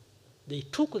 They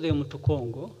took them to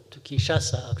Congo, to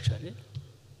Kinshasa actually,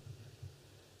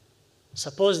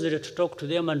 supposedly to talk to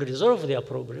them and resolve their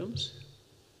problems.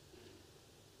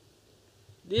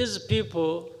 These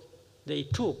people they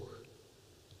took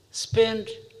spent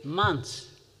months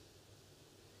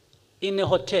in a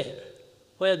hotel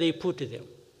where they put them.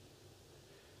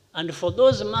 And for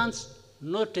those months,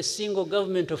 not a single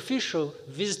government official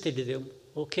visited them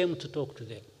or came to talk to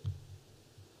them.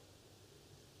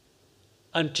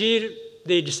 Until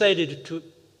they decided to,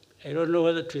 I don't know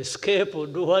whether to escape or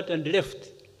do what, and left.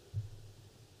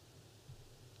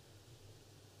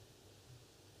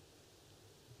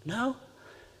 Now,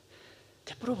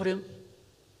 the problem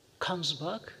comes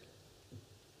back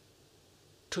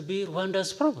to be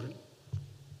Rwanda's problem.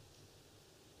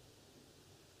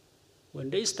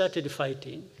 When they started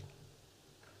fighting,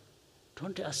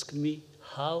 don't ask me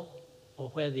how or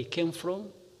where they came from,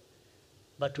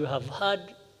 but we have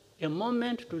had a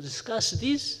moment to discuss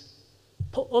this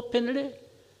openly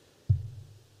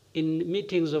in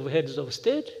meetings of heads of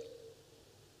state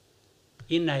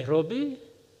in Nairobi,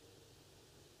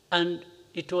 and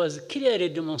it was clearly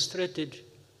demonstrated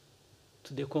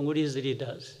to the Congolese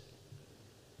leaders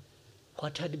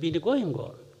what had been going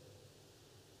on.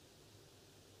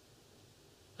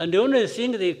 And the only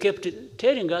thing they kept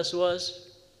telling us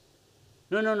was,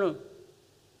 no,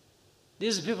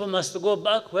 these people must go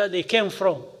back where they came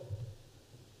from.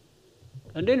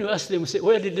 And then you ask them, say,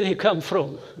 where did they come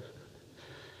from?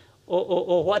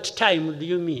 or what time do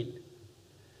you mean?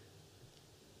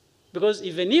 Because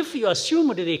even if you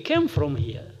assumed they came from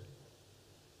here,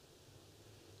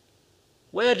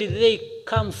 where did they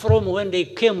come from when they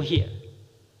came here?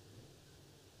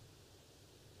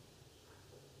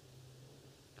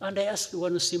 And I asked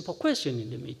one simple question in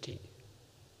the meeting.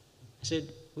 I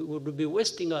said, we would be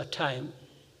wasting our time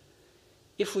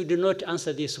if we do not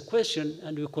answer this question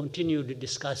and we continued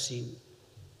discussing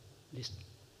this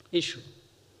issue.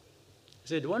 I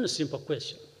said, one simple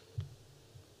question.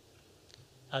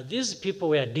 Are these people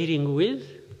we are dealing with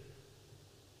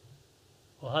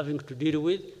or having to deal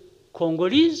with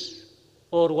Congolese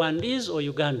or Rwandese or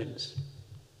Ugandans?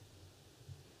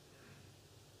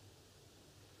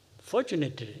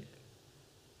 Fortunately,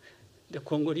 the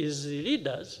Congolese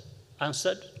leaders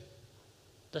answered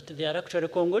that they are actually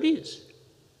Congolese.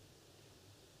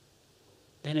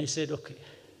 Then I said, okay,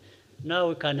 now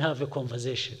we can have a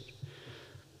conversation.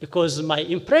 Because my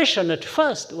impression at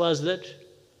first was that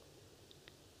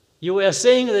you were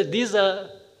saying that these are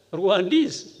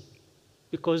Rwandese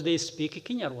because they speak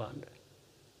Kinyarwanda.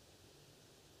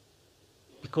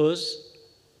 Because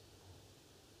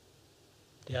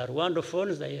they are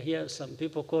Rwandophones, I hear some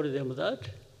people call them that,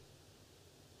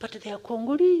 but they are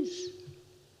Congolese.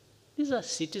 These are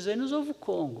citizens of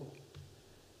Congo.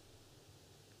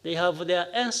 They have their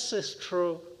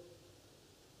ancestral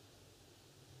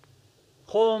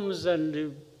homes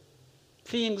and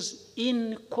things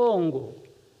in Congo,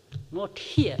 not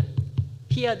here.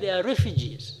 Here they are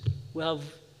refugees. We have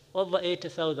over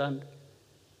 80,000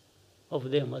 of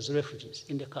them as refugees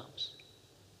in the camps.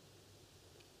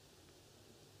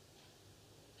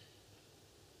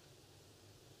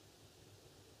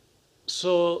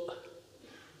 So,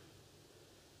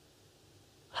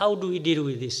 how do we deal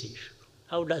with this issue?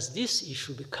 How does this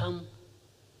issue become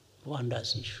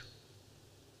Rwanda's issue?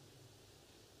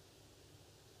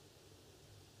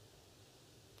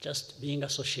 Just being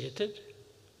associated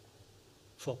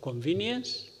for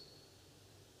convenience?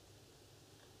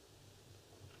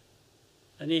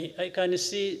 And I can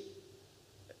see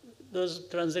those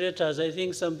translators, I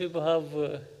think some people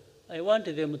have, I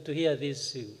wanted them to hear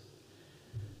this.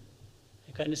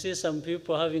 I can see some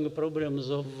people having problems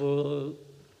of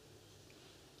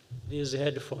these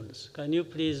headphones. Can you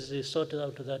please sort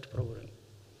out that problem?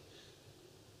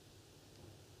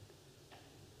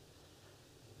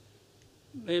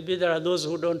 Maybe there are those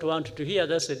who don't want to hear,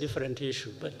 that's a different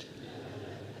issue.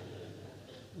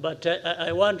 But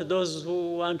I want those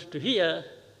who want to hear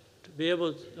to be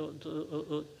able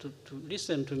to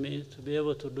listen to me, to be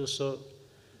able to do so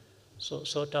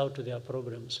sort out their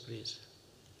problems, please.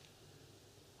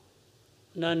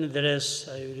 Nonetheless,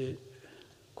 I will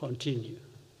continue.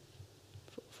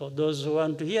 For those who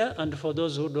want to hear and for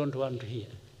those who don't want to hear.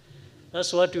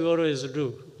 That's what we always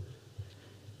do.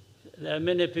 There are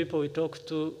many people we talk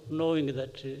to knowing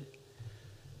that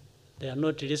they are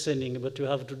not listening, but we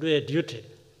have to do a duty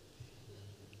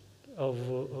of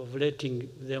letting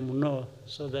them know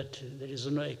so that there is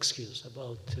no excuse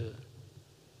about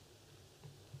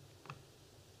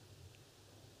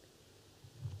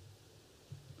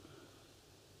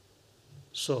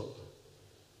So,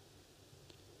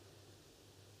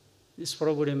 this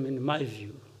problem, in my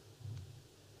view,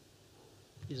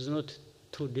 is not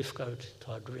too difficult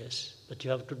to address, but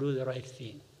you have to do the right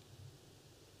thing.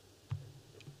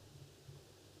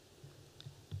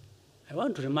 I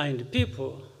want to remind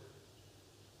people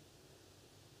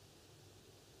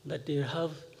that they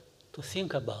have to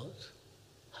think about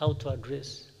how to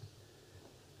address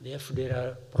the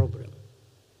FDLR problem.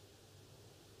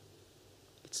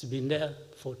 It's been there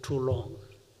for too long.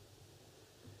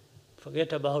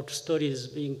 Forget about stories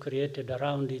being created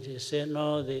around it. They say,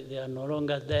 no, they are no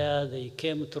longer there. They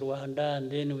came to Rwanda, and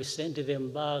then we sent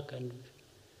them back. And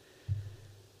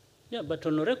yeah, but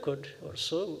on record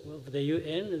also of the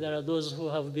UN, there are those who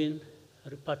have been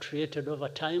repatriated over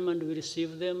time, and we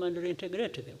receive them and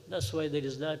reintegrate them. That's why there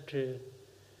is that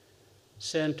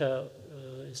center,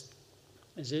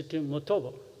 is it in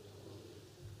Motobo?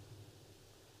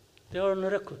 They are on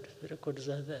record. The records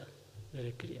are there,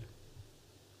 very clear.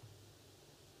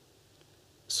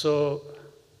 So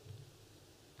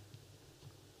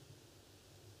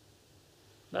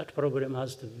that problem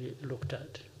has to be looked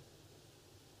at.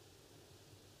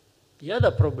 The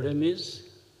other problem is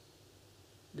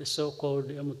the so-called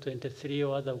M23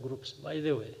 or other groups. By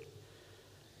the way,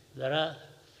 there are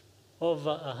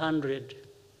over 100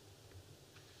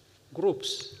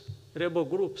 groups, rebel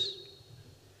groups.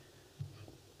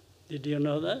 Did you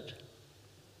know that?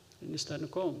 In Eastern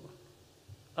Congo.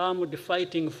 Armed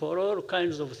fighting for all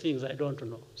kinds of things, I don't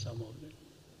know, some of them.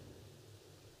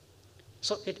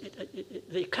 So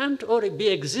they can't all be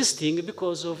existing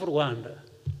because of Rwanda.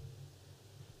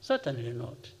 Certainly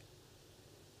not.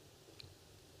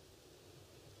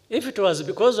 If it was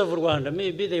because of Rwanda,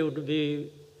 maybe they would be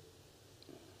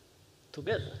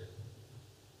together.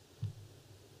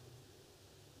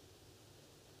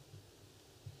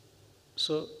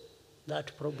 So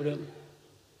that problem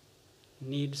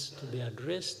needs to be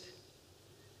addressed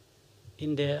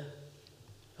in their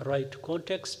right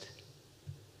context,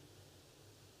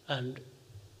 and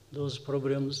those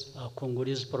problems are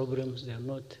Congolese problems, they are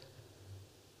not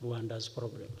Rwanda's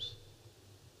problems.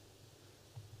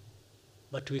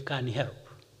 But we can help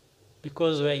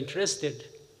because we are interested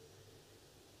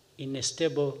in a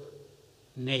stable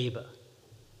neighbor.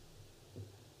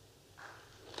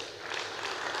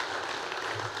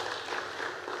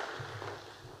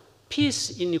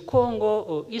 Peace in Congo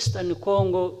or Eastern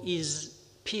Congo is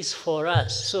peace for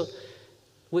us. So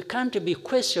we can't be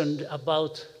questioned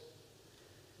about,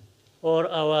 or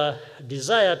our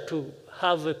desire to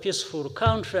have a peaceful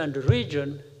country and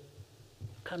region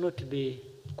cannot be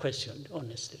questioned,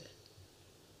 honestly.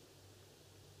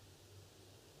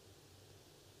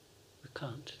 We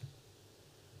can't.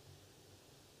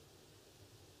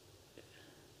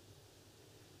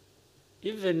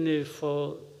 Even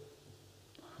for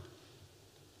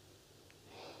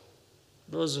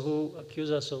those who accuse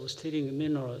us of stealing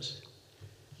minerals,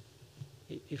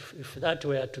 if that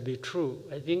were to be true,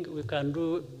 I think we can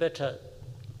do better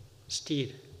still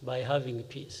by having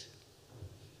peace.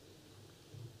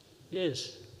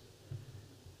 Yes.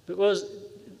 Because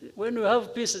when you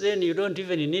have peace, then you don't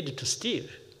even need to steal.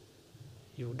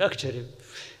 You would actually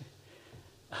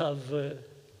have, you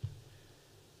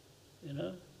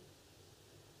know.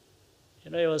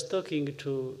 I was talking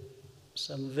to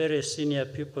some very senior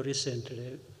people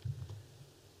recently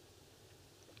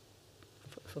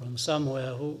from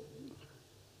somewhere who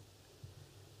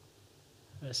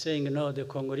were saying, the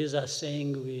Congolese are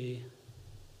saying we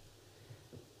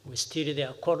steal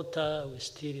their colta, we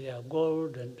steal their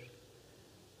gold. And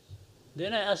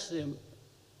then I asked them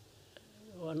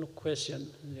one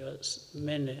question. There was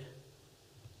many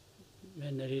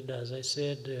readers. I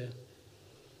said,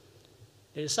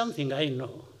 there is something I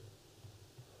know.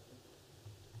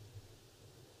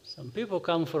 Some people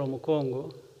come from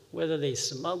Congo, whether they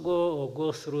smuggle or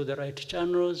go through the right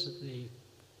channels,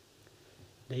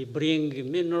 they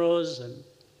bring minerals,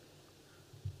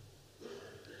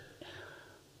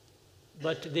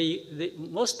 but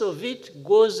most of it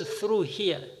goes through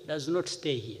here, does not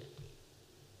stay here.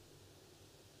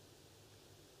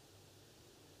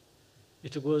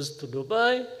 It goes to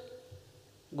Dubai,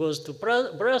 goes to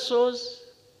Brussels,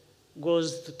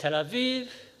 goes to Tel Aviv,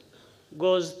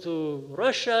 goes to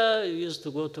Russia. It used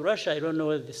to go to Russia. I don't know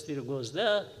whether it still goes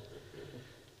there.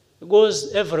 It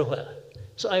goes everywhere.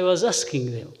 So I was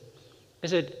asking them, I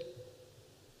said,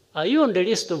 are you on the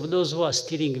list of those who are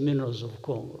stealing minerals of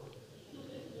Congo?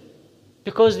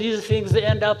 Because these things, they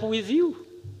end up with you.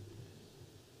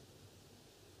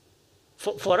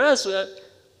 For us,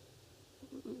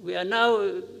 we are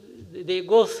now, they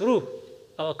go through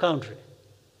our country.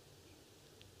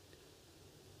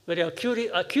 But they are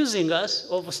accusing us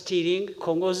of stealing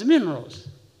Congo's minerals.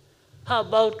 How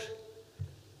about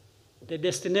the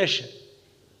destination?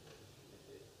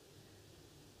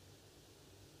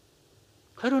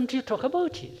 Why don't you talk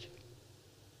about it?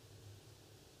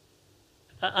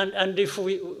 And if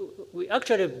we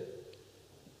actually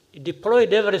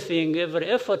deployed everything, every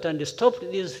effort, and stopped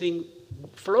this thing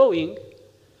flowing,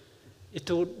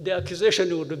 the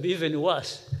accusation would be even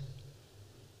worse.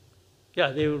 Yeah,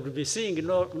 they would be seeing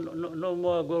no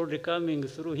more gold coming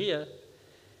through here.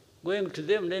 Going to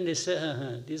them, then they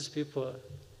say, these people,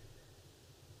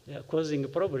 they are causing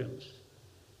problems.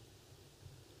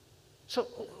 So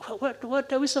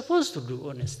what are we supposed to do,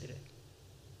 honestly?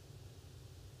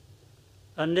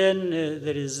 And then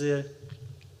there is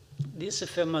this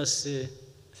famous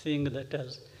thing that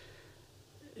has,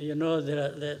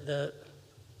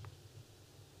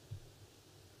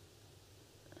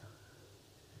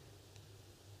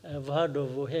 I've heard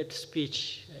of hate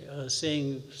speech. I was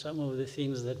saying some of the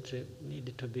things that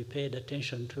needed to be paid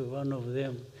attention to. One of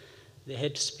them, the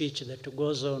hate speech that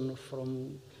goes on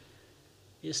from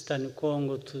Eastern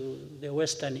Congo to the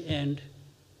western end.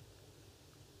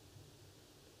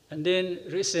 And then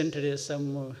recently,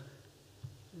 some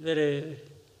very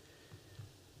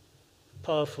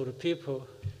powerful people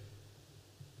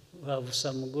who have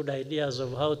some good ideas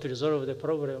of how to resolve the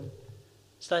problem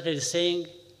started saying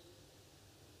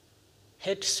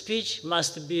hate speech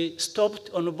must be stopped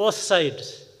on both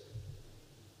sides.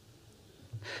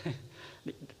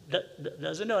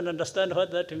 Does anyone understand what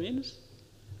that means?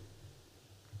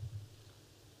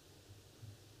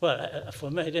 well,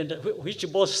 for me,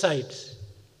 which both sides.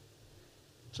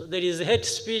 So there is hate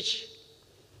speech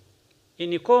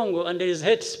in Congo and there is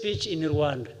hate speech in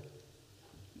Rwanda.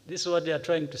 This is what they are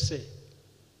trying to say.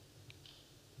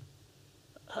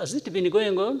 Has it been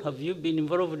going on? Have you been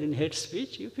involved in hate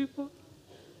speech, you people?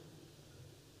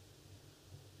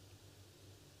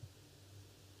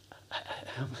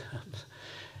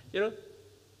 You know,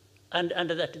 and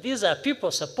that these are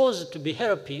people supposed to be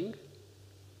helping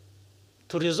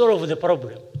to resolve the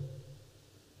problem.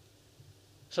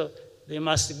 So they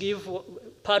must give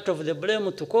part of the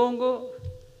blame to Congo,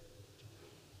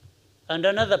 and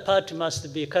another part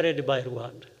must be carried by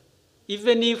Rwanda,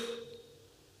 even if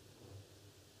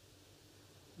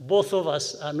both of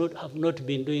us have not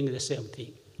been doing the same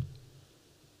thing.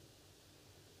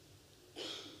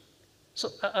 So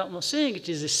I'm saying it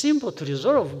is simple to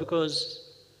resolve, because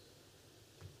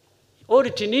all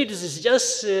it needs is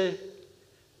just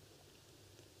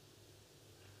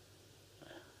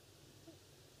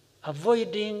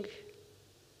avoiding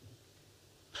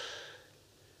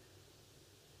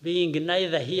being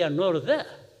neither here nor there.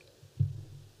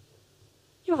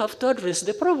 You have to address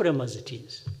the problem as it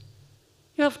is.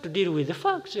 You have to deal with the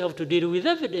facts. You have to deal with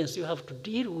evidence. You have to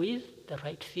deal with the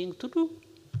right thing to do.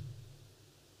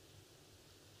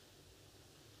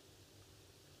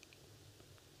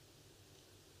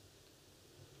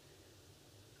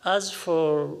 As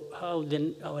for how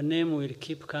our name will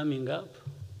keep coming up,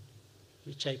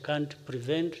 which I can't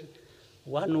prevent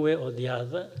one way or the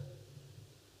other,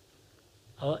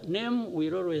 our name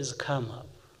will always come up.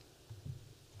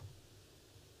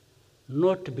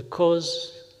 Not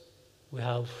because we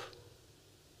have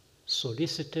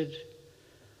solicited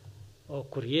or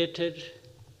created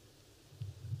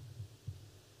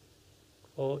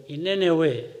or in any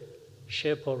way,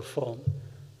 shape or form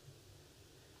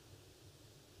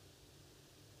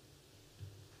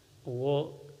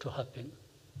war to happen.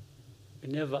 We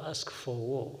never ask for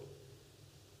war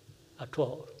at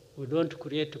all. We don't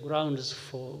create grounds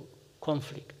for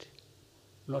conflict,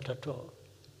 not at all.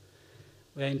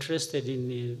 We are interested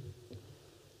in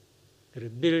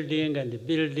rebuilding and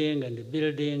building and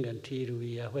building until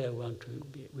we are where we want to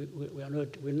be.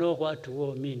 We know what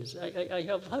war means. I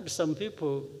have had some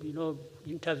people,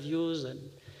 interviews and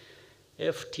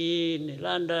FT in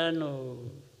London or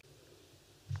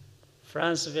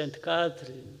France 24,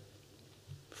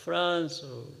 France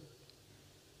or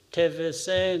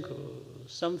TV5 or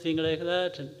something like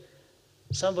that, and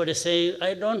somebody saying,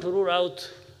 I don't rule out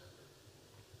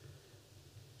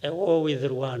a war with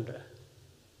Rwanda.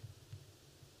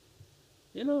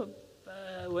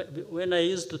 When I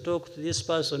used to talk to this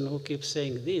person who keeps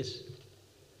saying this,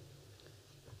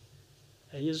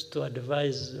 I used to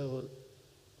advise or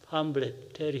humbly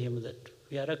tell him that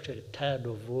we are actually tired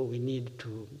of war. We need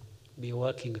to be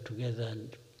working together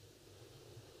and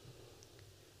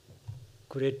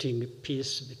creating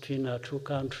peace between our two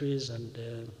countries,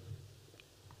 and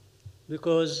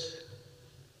because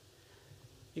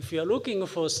if you are looking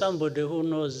for somebody who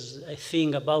knows a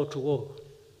thing about war,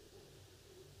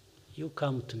 you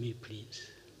come to me,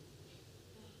 please.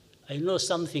 I know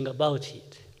something about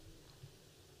it,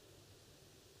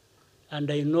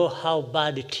 and I know how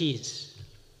bad it is.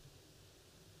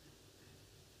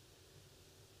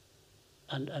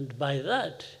 And by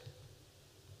that,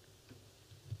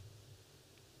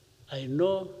 I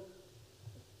know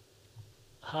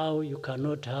how you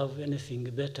cannot have anything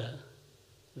better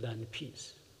than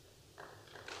peace.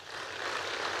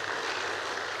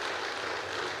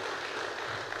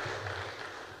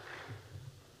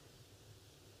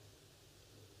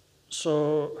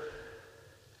 So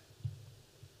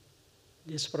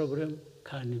this problem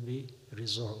can be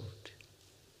resolved.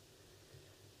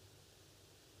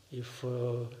 If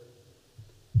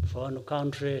one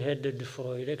country headed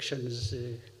for elections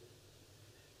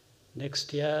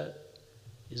next year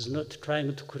is not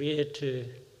trying to create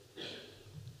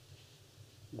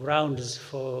grounds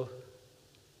for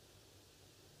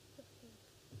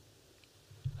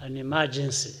an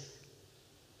emergency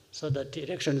so that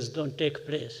elections don't take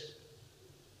place.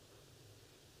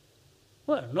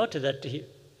 Well, not that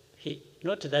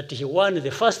he won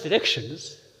the first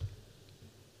elections,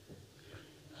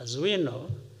 as we know.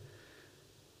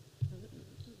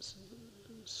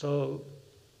 So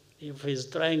if he's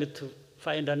trying to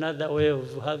find another way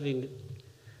of having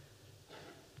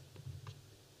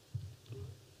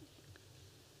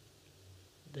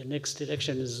the next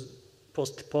election is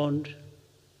postponed,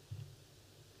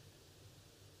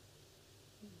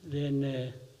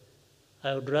 then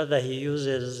I would rather he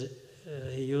use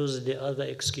the other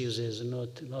excuses,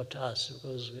 not us,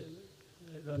 because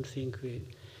I don't think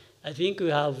I think we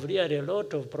have really a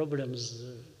lot of problems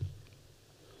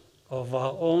of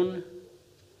our own.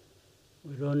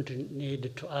 We don't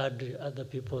need to add other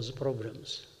people's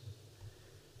problems.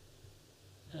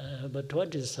 But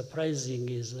what is surprising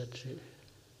is that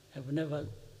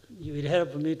you will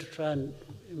help me to try and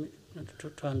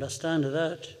to understand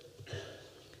that.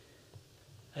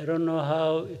 I don't know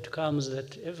how it comes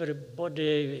that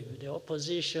everybody, the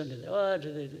opposition,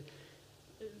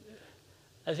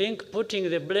 I think putting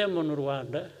the blame on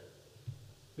Rwanda,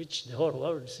 which the whole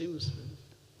world seems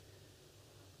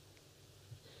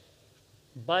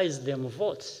buys them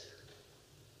votes.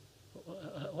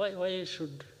 Why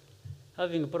should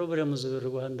having problems with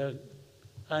Rwanda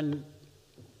and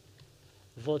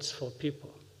votes for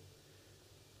people?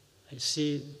 I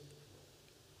see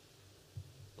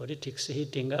politics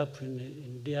heating up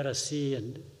in DRC,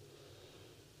 and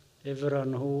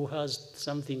everyone who has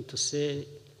something to say,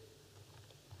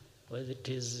 whether it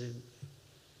is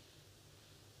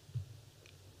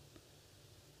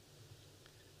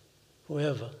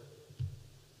whoever,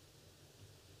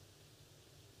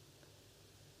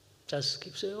 just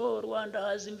keep saying, oh,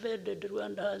 Rwanda has invaded,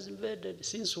 Rwanda has invaded.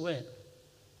 Since when?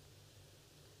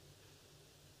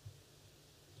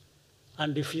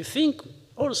 And if you think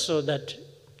also that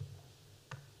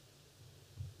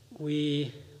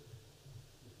we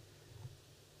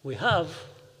have,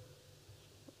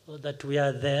 or that we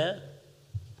are there,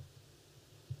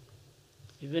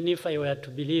 even if I were to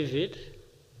believe it,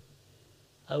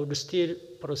 I would still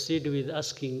proceed with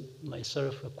asking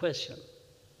myself a question.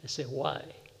 I say, why?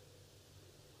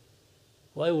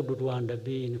 Why would Rwanda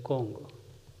be in Congo?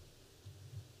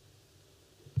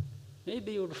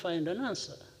 Maybe you would find an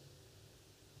answer.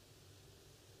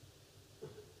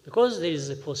 Because there is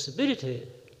a possibility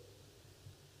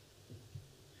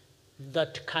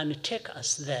that can take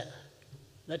us there.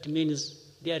 That means,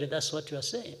 dear, that's what you are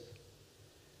saying.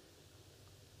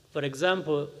 For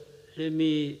example, let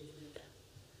me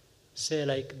say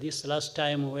like this last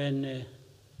time when,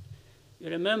 you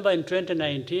remember in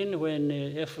 2019 when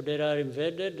FDLR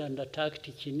invaded and attacked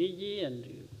Kinigi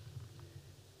and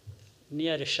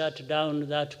nearly shut down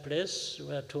that place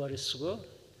where tourists go.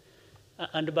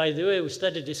 And by the way, we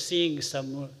started seeing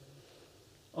some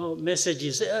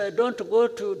messages. Don't go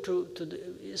to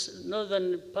the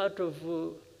northern part of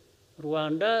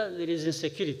Rwanda. There is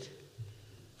insecurity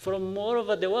from all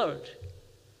over the world.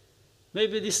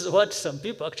 Maybe this is what some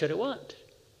people actually want.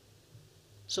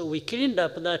 So we cleaned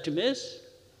up that mess,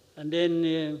 and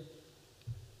then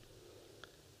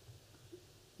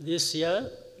this year,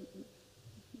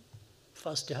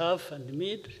 first half and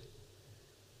mid,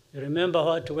 you remember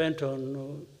what went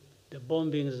on, the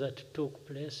bombings that took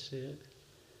place,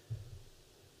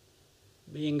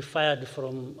 being fired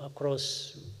from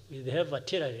across with heavy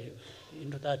artillery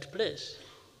into that place.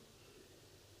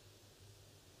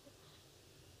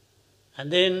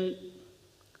 And then,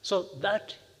 so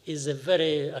that is a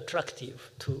very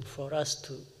attractive for us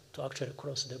to actually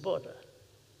cross the border.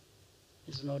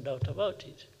 There's no doubt about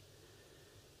it.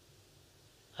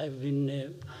 I've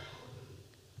been,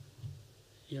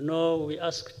 we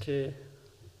asked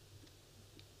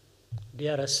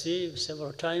DRC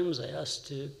several times. I asked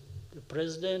the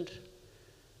president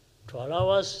to allow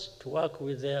us to work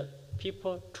with their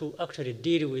people to actually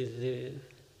deal with the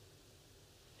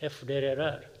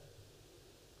FDLR.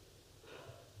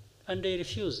 And they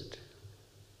refused.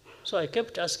 So I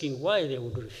kept asking why they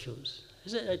would refuse.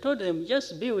 I told them,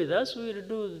 just be with us, we will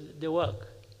do the work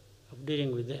of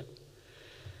dealing with them.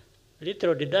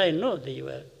 Little did I know they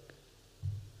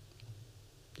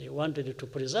wanted to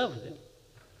preserve them.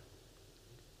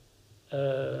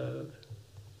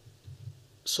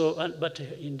 But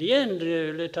in the end,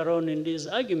 later on in these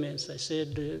arguments, I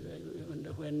said,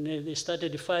 when they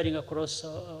started firing across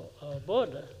our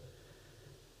border,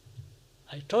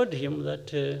 I told him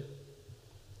that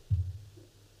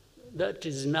that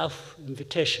is enough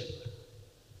invitation.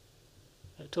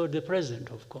 I told the president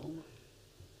of Congo.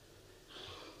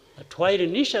 But while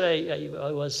initially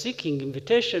I was seeking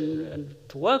invitation and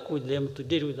to work with them to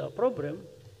deal with our problem,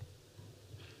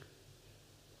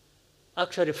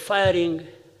 actually firing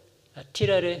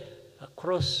artillery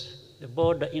across the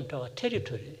border into our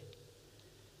territory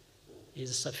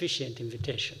is sufficient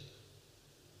invitation.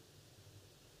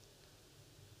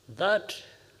 That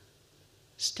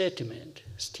statement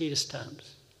still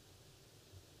stands.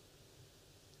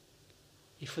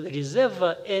 If there is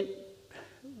ever,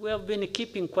 we have been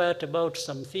keeping quiet about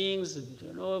some things,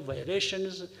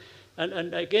 violations,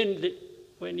 and again,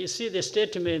 when you see the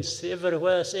statements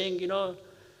everywhere saying,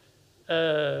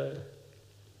 the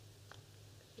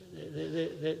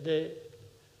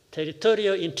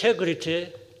territorial integrity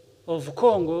of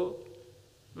Congo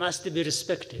must be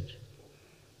respected.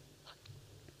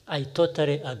 I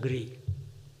totally agree.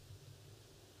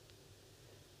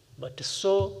 But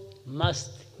so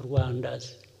must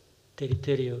Rwanda's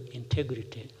territorial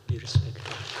integrity be respected.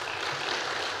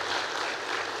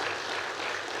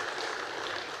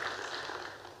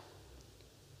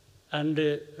 And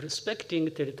respecting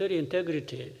territorial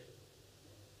integrity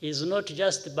is not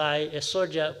just by a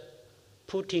soldier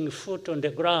putting foot on the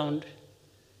ground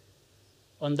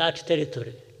on that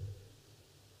territory.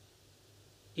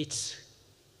 It's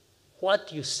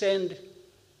what you send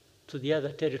to the other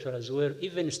territory as well,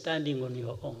 even standing on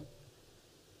your own.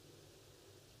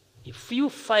 If you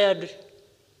fired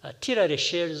artillery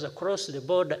shells across the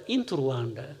border into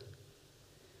Rwanda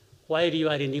while you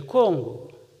are in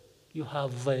Congo, you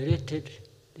have violated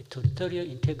the territorial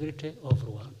integrity of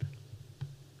Rwanda.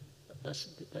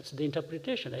 That's the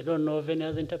interpretation. I don't know of any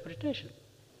other interpretation.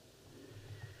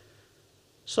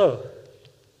 So,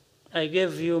 I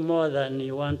gave you more than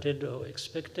you wanted or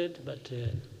expected, but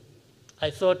I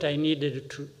thought I needed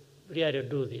to really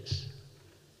do this.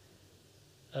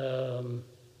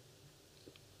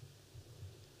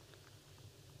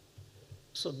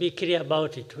 So be clear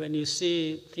about it. When you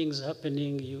see things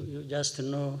happening, you just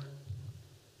know.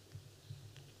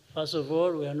 First of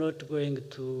all, we are not going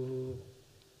to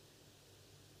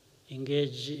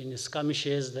engage in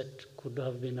skirmishes that could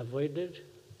have been avoided.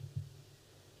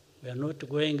 We are not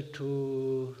going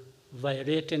to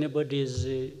violate anybody's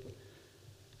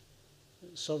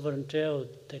sovereignty or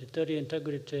territorial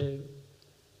integrity.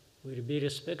 Will be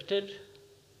respected,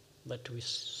 but we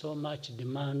so much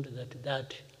demand that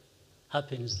that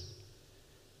happens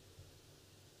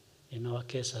in our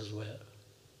case as well.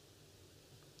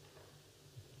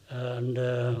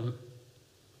 And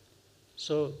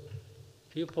so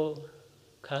people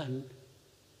can,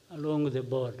 along the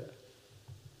border,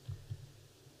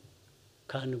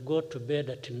 can go to bed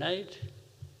at night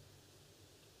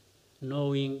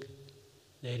knowing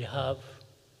they have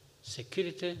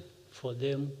security for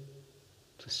them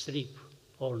to sleep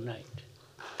all night.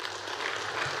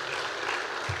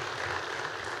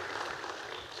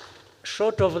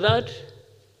 Short of that,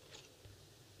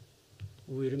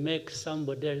 will make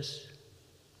somebody else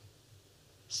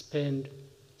spend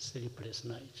sleepless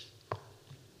nights.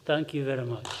 Thank you very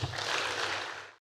much.